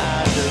Christmas,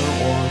 I don't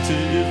want to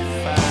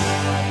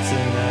fight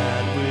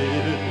tonight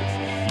with you.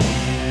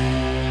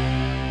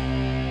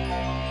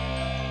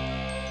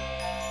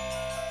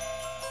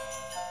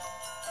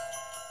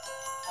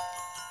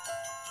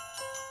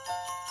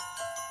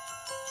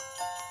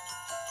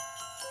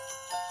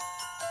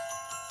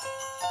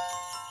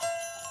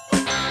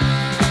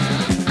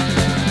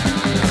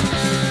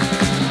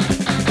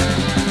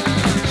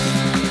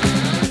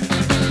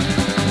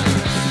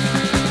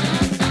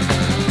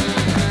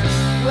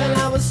 When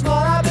I was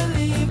small, I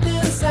believed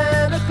in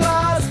Santa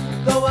Claus,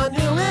 though I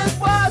knew it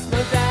was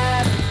my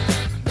dad.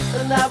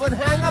 And I would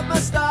hang up my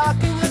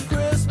stocking at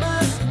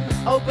Christmas,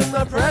 open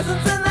my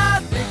presents and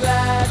I'd be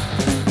glad.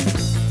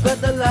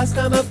 But the last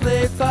time I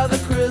played Father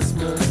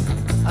Christmas,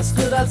 I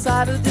stood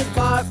outside a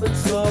department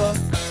store.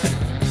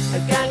 A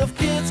gang of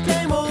kids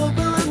came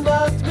over and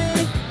mugged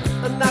me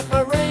and knocked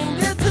my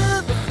reindeer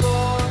to the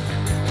floor.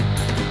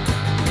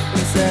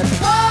 And said,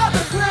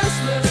 Father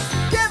Christmas,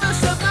 give us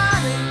some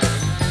money.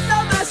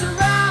 Don't mess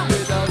around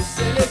with those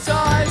silly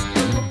toys.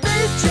 We'll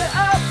beat you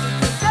up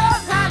if you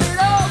don't hand it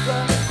over.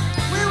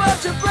 We want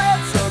your bread,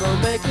 so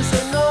don't make us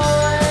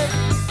annoy.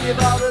 Give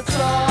all the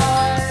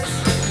toys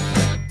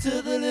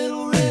to the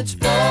little rich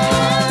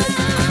boys.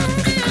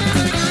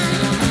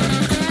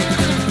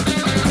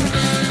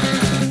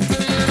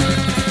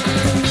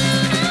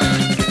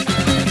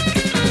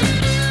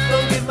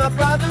 Don't give my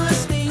brother a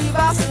Steve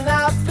Austin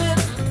outfit.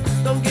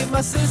 Don't give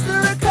my sister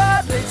a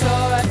cuddly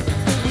toy.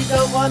 We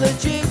don't want a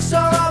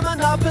jigsaw or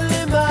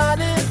Monopoly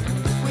money.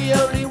 We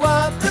only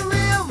want the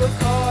real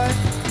McCoy.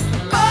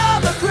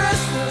 Father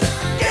Christmas,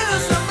 give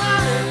us some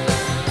money.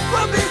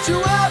 We'll beat you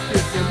up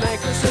if you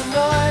make us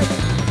annoyed.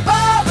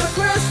 Father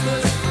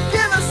Christmas,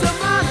 give us some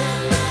money.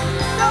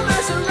 Don't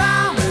mess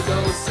around with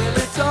those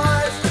silly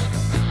toys.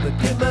 But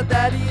give my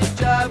daddy a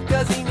job,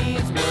 'cause he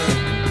needs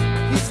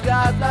one. He's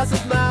got lots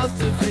of mouths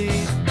to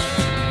feed.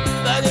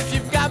 But if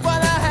you've got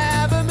one, I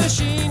have a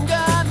machine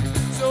gun,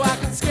 so I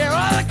can scare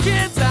all the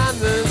kids on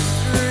the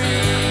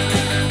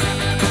street.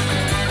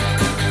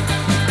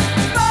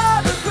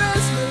 Father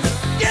Christmas,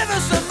 give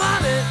us some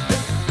money.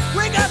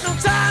 We got no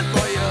time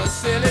for your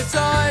silly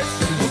toys.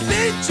 We'll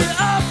beat you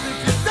up if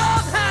you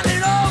don't hand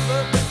it over.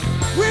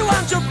 We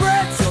want your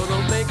bread, so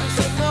don't make us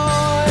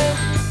annoyed.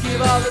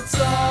 Give all the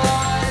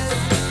toys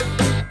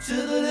to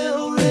the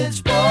little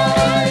rich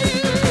boys.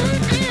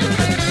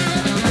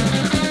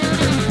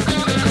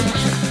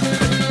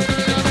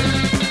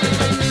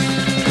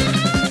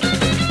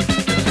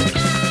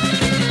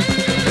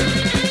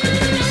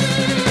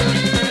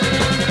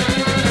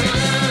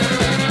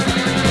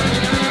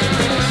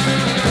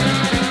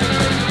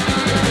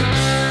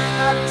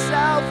 Have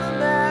yourself a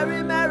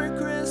merry, merry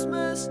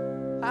Christmas.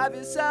 Have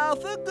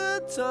yourself a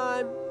good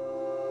time.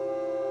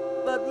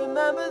 But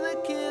remember the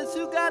kids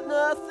who got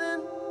nothing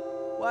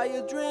while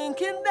you're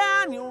drinking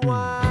down your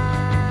wine.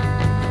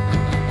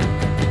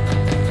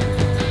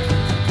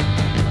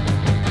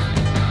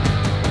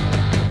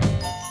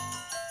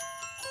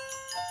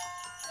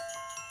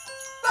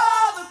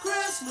 Father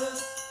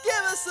Christmas,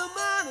 give us some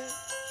money.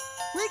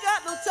 We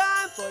got no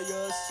time for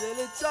your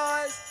silly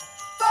toys.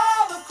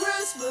 Father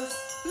Christmas,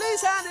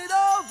 please hand it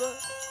over.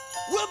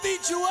 We'll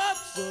beat you up,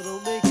 so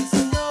don't make us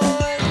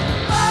annoyed.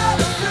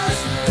 Father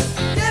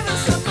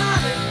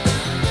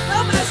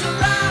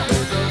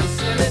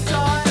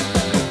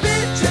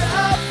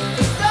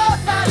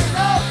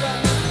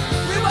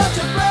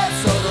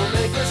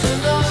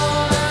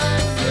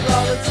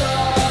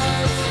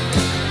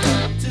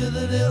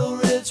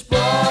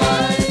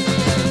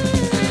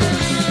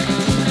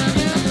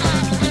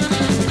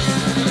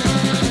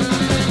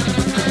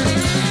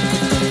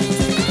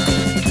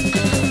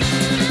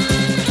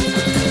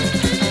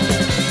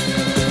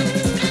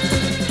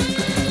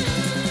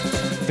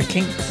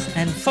Kinks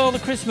and Father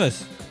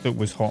Christmas that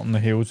was hot on the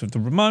heels of the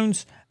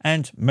Ramones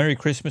and Merry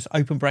Christmas,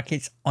 open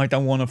brackets, I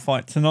Don't Want to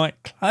Fight Tonight,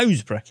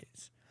 close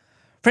brackets.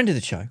 Friend of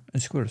the show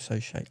and Squirrel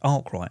Associate,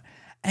 Arkwright,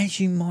 as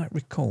you might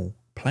recall,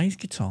 plays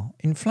guitar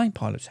in Flame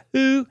Pilots,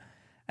 who,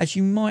 as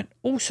you might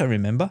also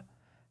remember,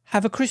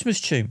 have a Christmas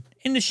tune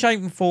in the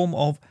shape and form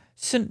of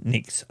St.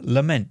 Nick's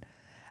Lament.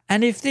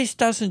 And if this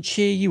doesn't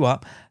cheer you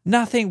up,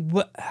 no,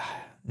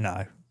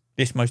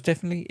 this most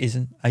definitely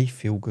isn't a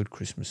feel-good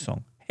Christmas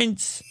song.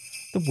 Hence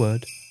the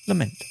word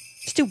lament.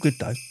 Still good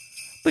though,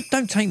 but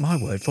don't take my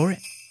word for it.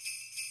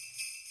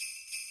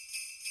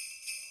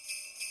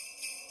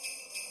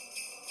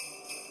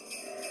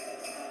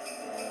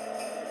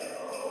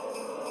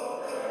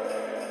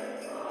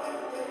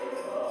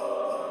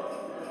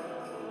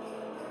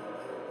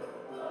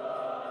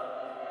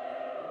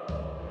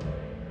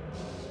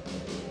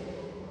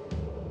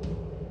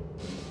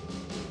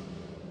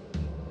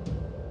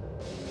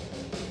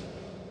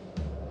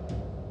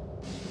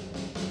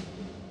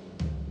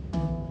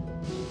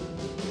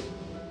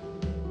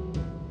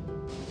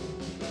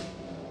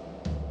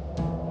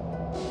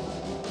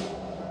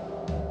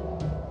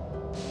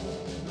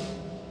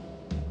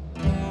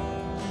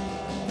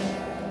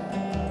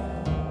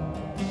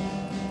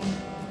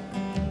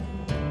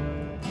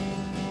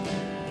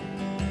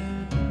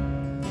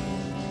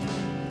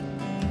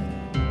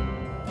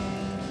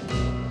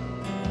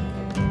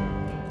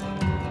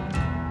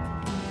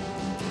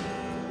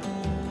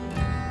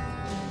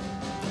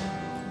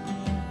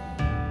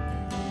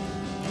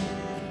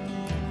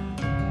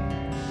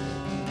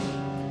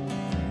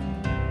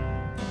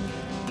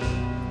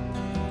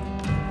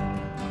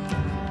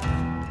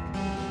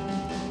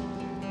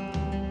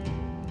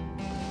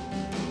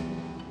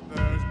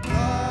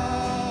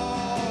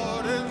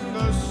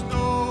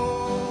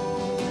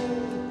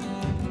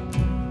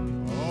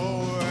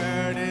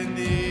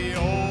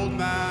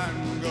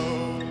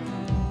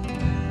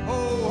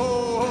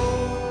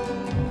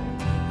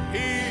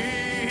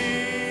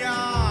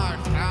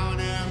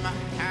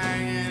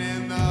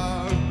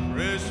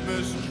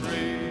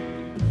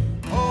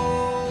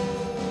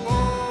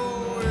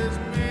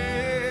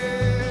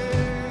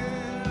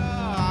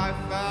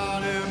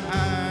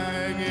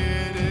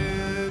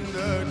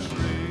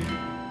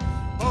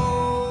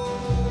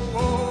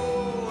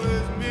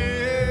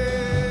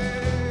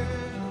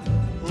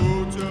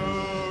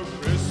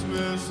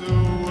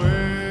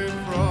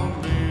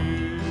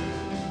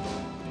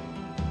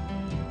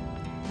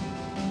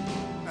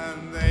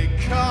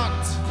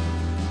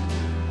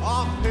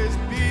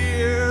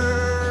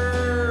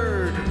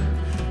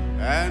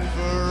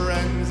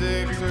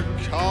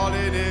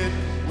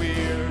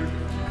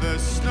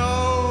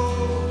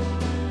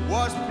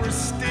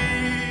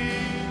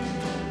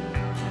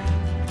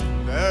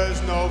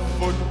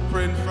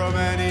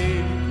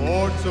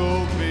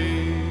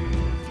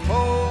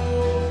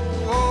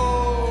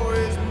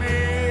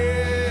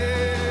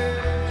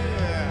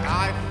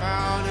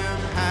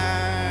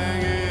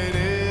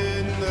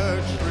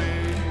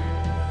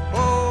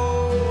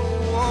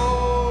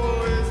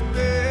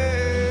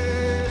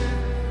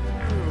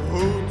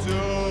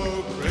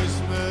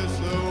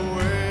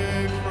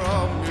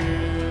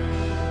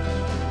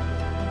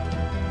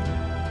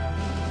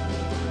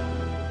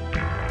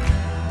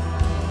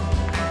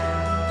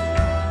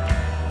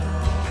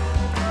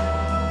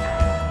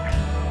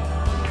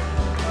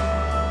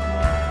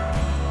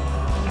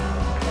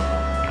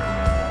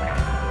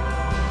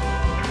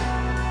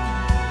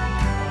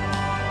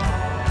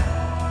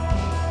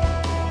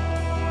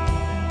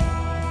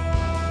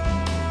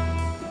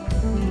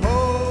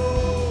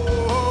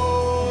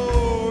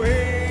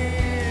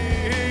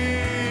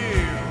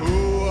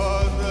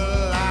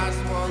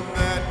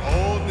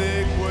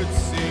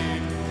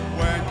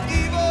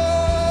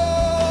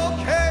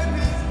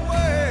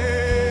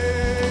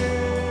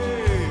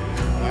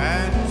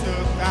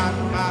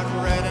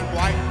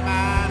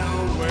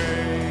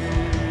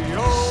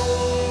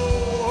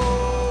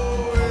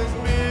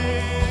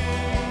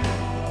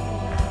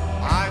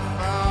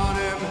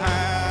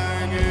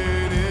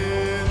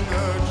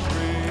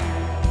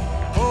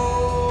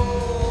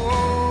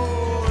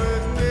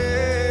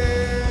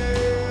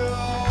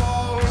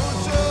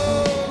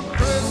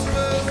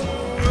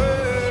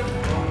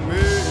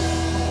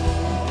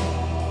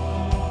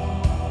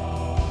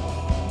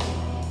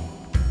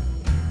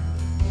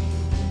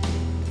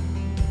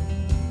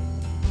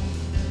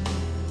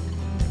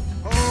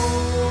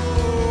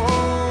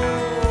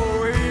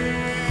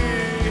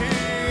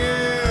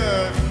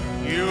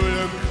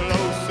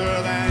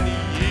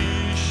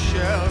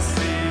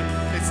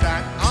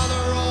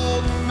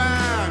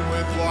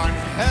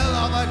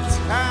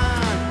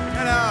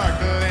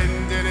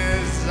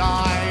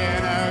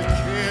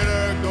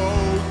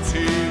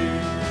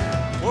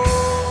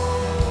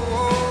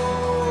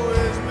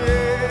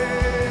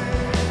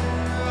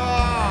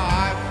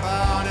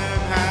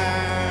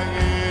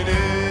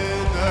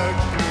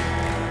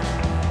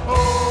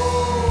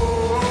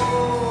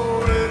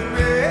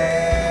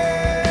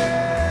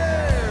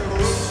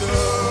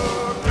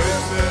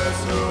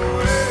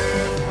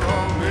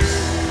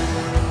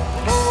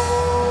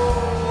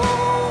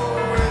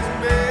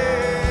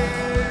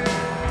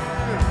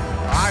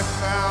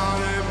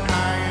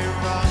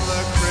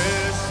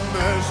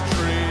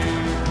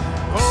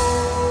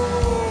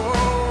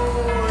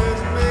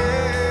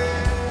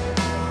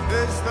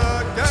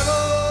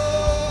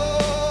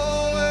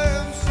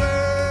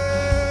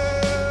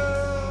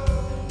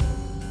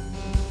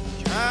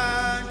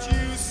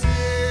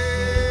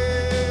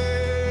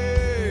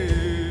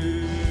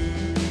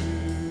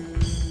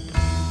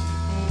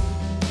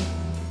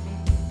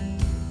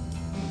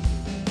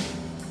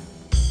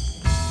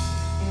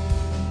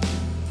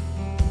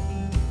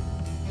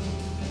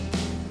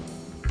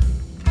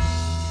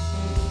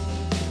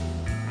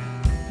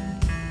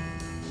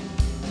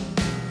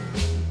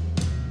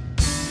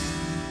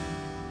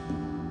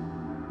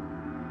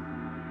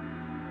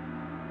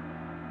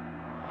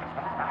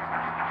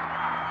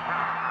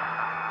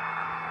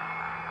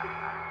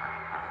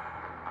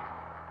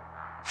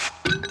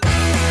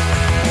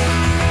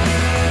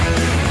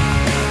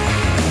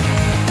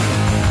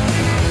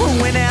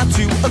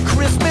 to a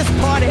Christmas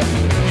party,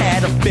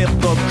 had a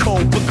fifth of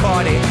cold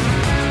Bacardi.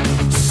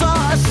 Saw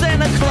a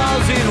Santa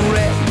Claus in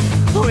red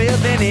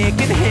with an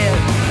aching head,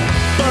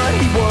 but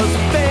he was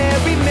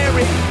very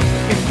merry.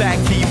 In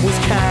fact, he was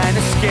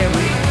kinda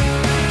scary.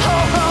 Ho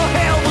ho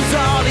hell was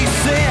all he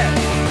said.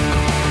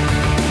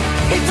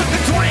 He took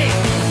a drink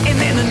and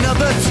then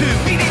another two.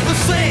 He did the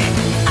same.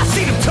 I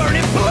seen him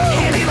turning blue,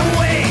 heading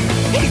away.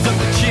 He's up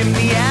the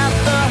chimney out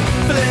the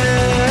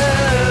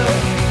blue,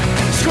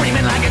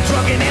 screaming like a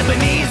drunken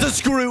Ebenezer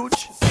Scrooge.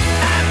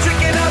 I'm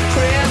drinking up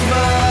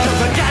Christmas,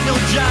 'cause I got no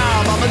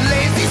job, I'm a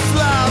lazy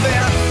slob.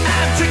 And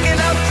I'm drinking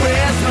up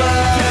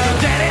Christmas, tell your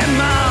dad and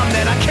mom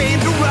that I came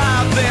to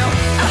rob them.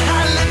 A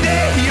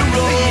holiday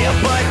hero, yeah,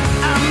 but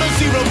I'm a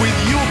zero with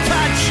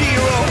Yuletide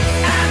cheero.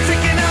 I'm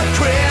drinking up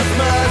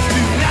Christmas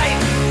tonight,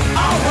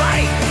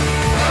 alright.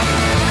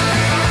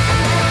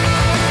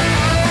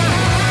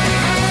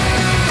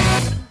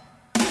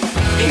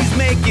 He's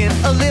making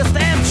a list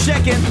and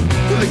checking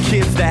the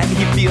kids that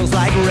he feels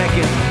like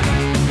wrecking.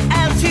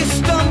 As he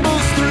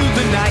stumbles through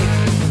the night,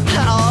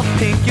 all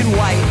pink and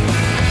white.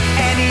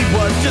 And he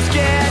was just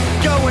getting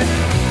going,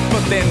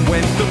 but then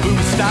when the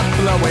booze stopped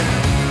blowing,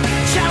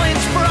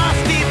 challenged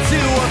Frosty to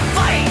a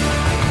fight.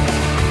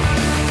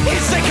 He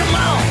said, come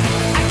on,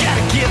 I got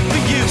a gift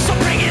for you, so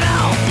bring it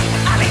on.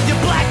 I need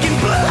your black and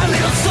blue, a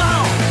little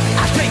song.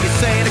 I think it's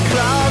Santa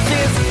Claus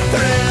is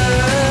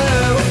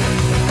through,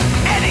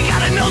 and he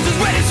got a nose as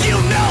red as you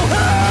know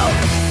who.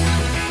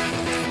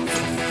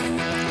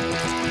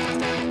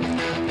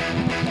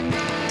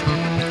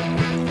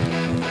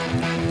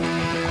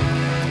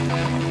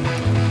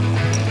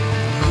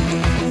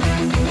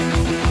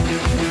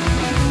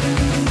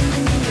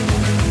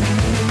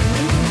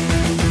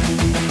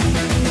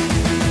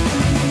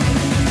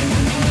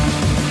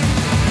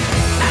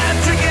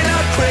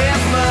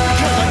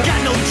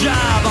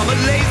 Job, I'm a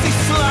lazy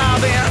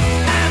slob, and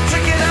I'm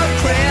drinking up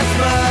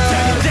Christmas.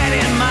 Tell your daddy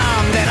and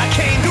mom that I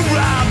came to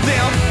rob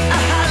them. A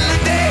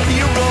holiday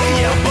hero,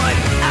 yeah, but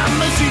I'm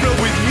a zero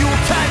with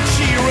Yuletide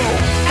cheero.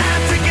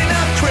 I'm drinking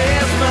up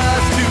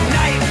Christmas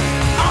tonight,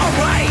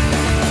 alright.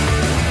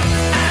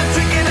 I'm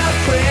drinking up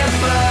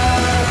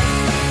Christmas.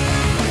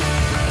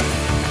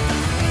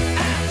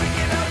 I'm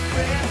drinking up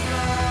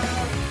Christmas.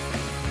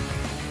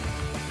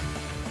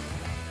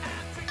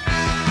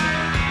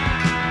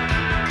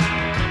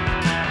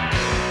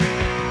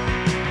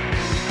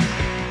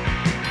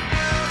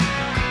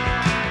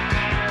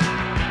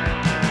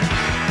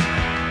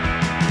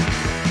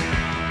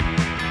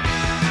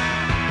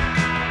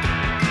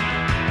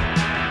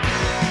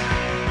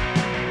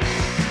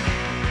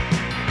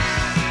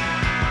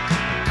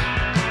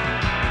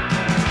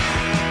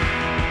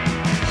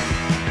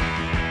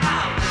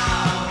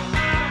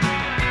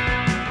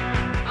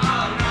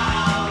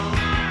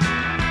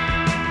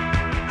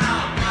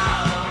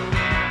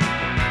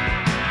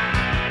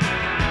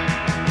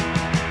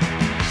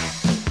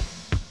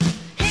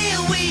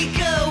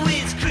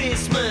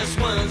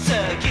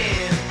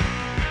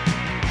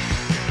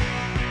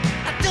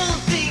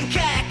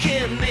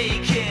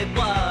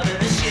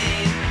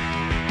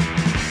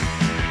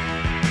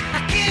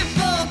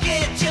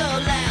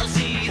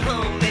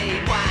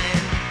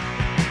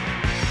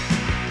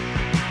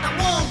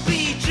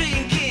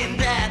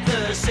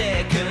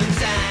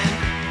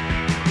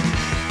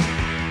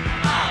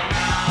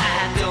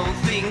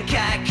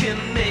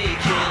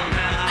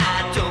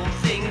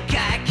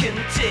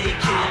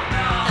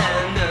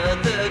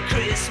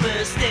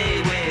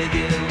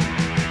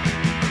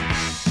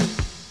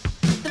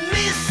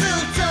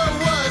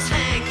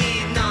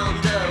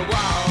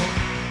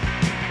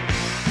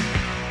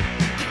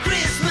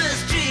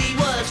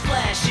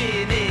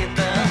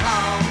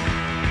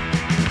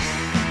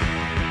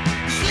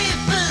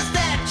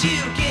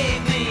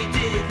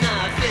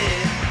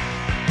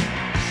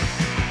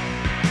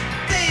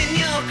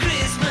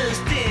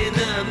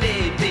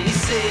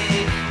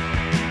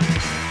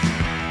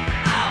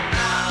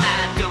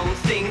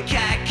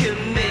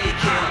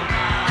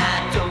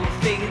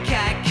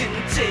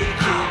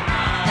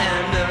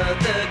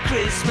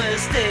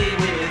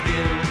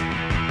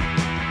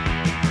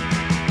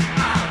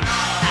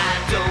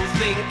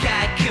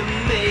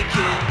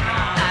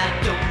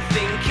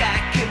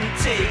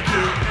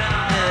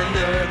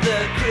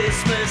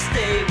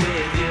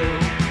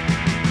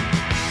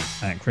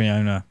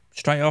 Creona.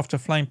 Straight after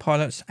Flame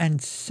Pilots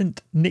and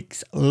St.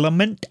 Nick's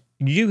Lament,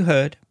 you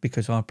heard,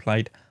 because I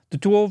played, The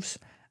Dwarves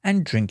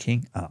and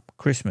Drinking Up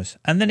Christmas.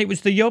 And then it was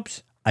the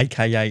Yobs,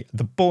 aka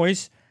The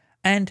Boys,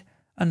 and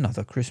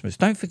Another Christmas.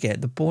 Don't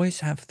forget, the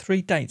Boys have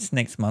 3 dates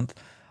next month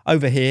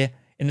over here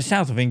in the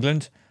south of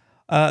England.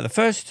 The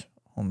first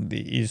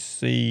is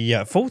the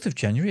 4th of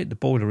January at the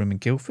Boiler Room in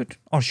Guildford.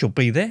 I shall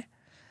be there.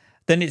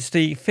 Then it's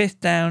the 5th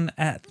down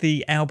at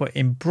the Albert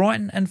in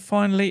Brighton, and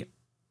finally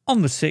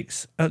on the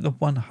 6th at the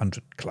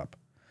 100 Club.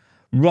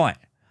 Right,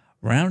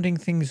 rounding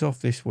things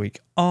off this week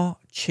are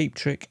Cheap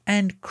Trick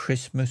and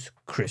Christmas.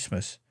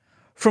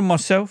 From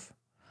myself,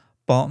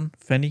 Barton,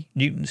 Fenny,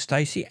 Newton,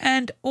 Stacey,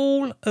 and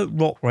all at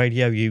Rock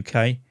Radio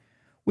UK,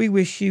 we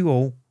wish you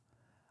all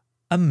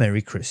a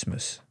Merry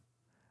Christmas.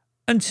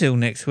 Until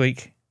next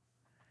week,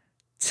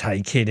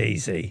 take it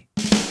easy.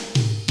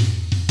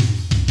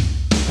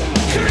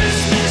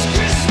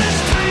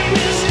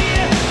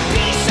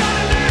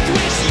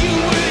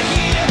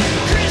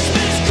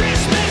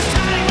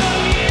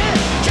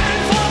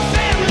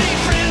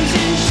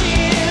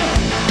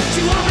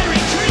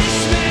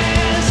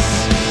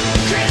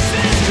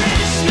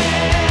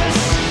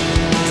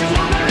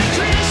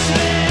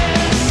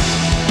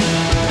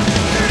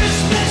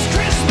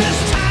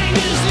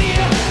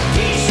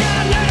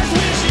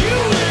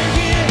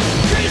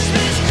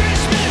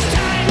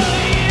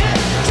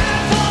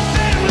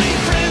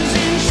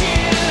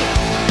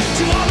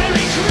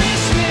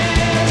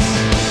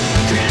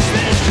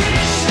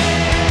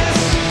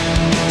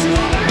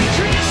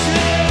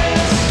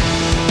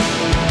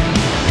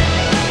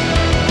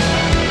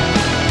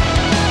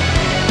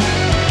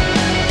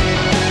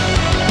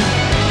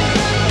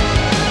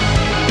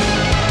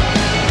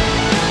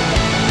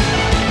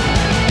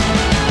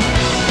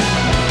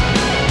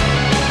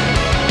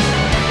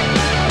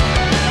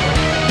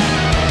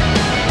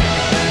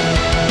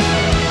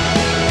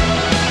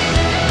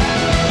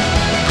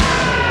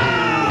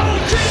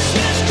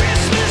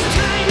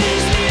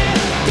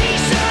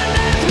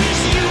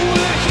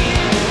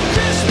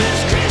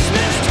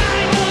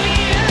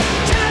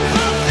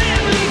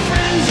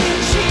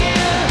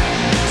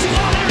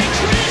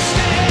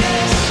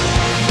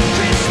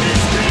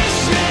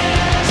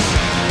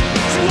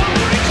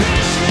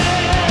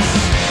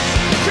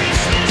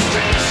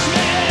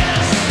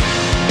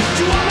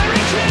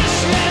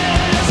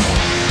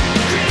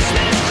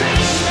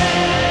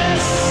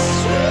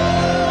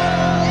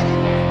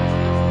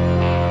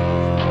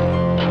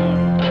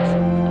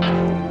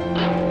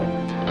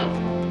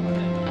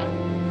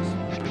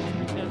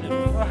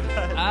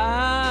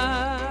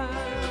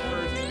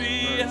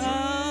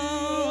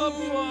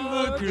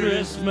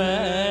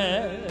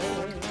 Christmas.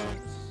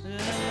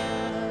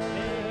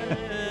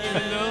 You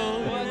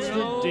know what's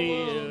the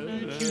deal,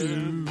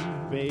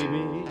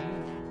 baby?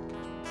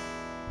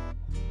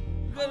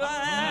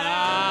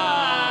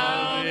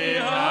 I'll be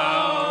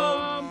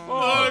home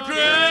for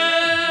Christmas.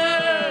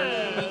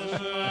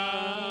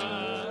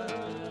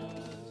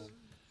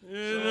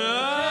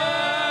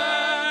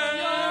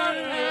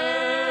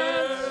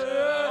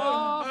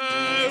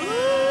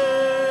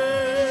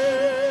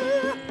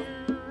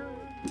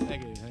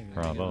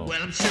 Bravo.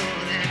 Well, I'm sure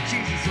that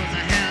Jesus was a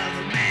hell of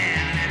a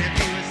man, and if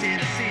he was here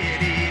to see it,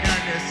 he'd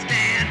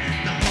understand.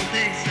 The whole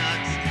thing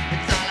sucks.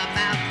 It's all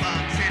about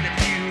bucks, and if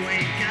you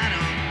ain't got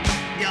 'em,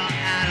 you're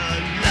out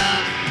of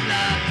luck,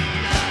 luck,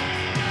 luck.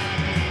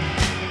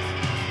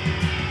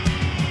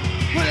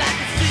 Well, I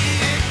can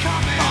see it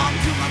coming from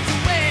 2 months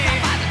away.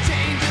 Not by the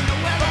change in the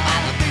weather, by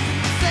the things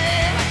that you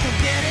say. I can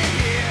get it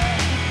here,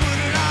 put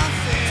it on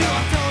sale. Till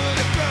I'm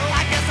totally broke,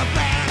 I guess I'm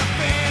planning to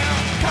fail.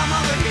 Come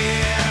over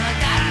here, I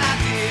got an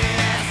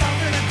idea,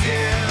 something to do.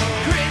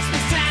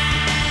 Christmas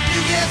time,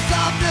 you get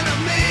something to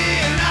me,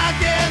 and I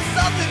get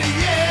something to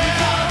you. We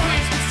call it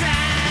Christmas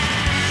time.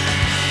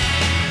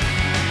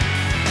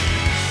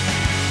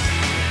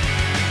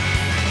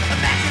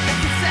 Imagine the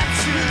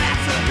conception,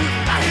 that's a hoot.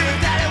 I hear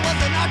that it was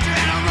an archer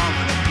and a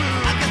Roman of blue.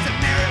 I guess that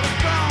Mary was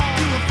born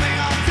to a thing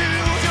or two.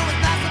 Sure was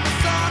nice of the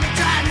sun to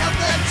try and help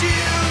the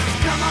Jews.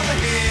 Come over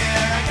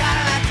here, I got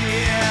an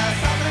idea,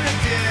 something to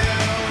do.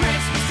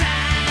 Christmas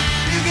time,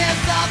 you get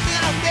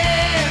something of me,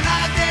 and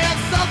I get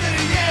something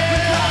to you. We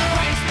call it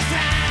Christmas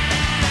time.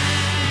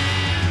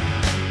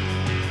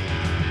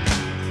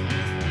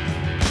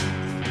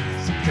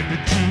 Something to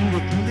do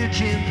with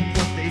religion from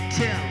what they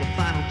tell. If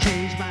I don't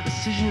change my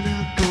decision,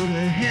 I'll go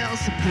to hell.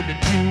 Something to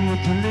do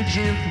with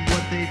religion from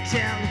what they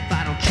tell. If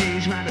I don't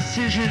change my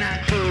decision, I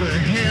go to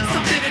hell.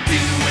 Something to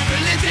do with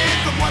religion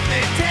from what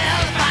they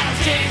tell.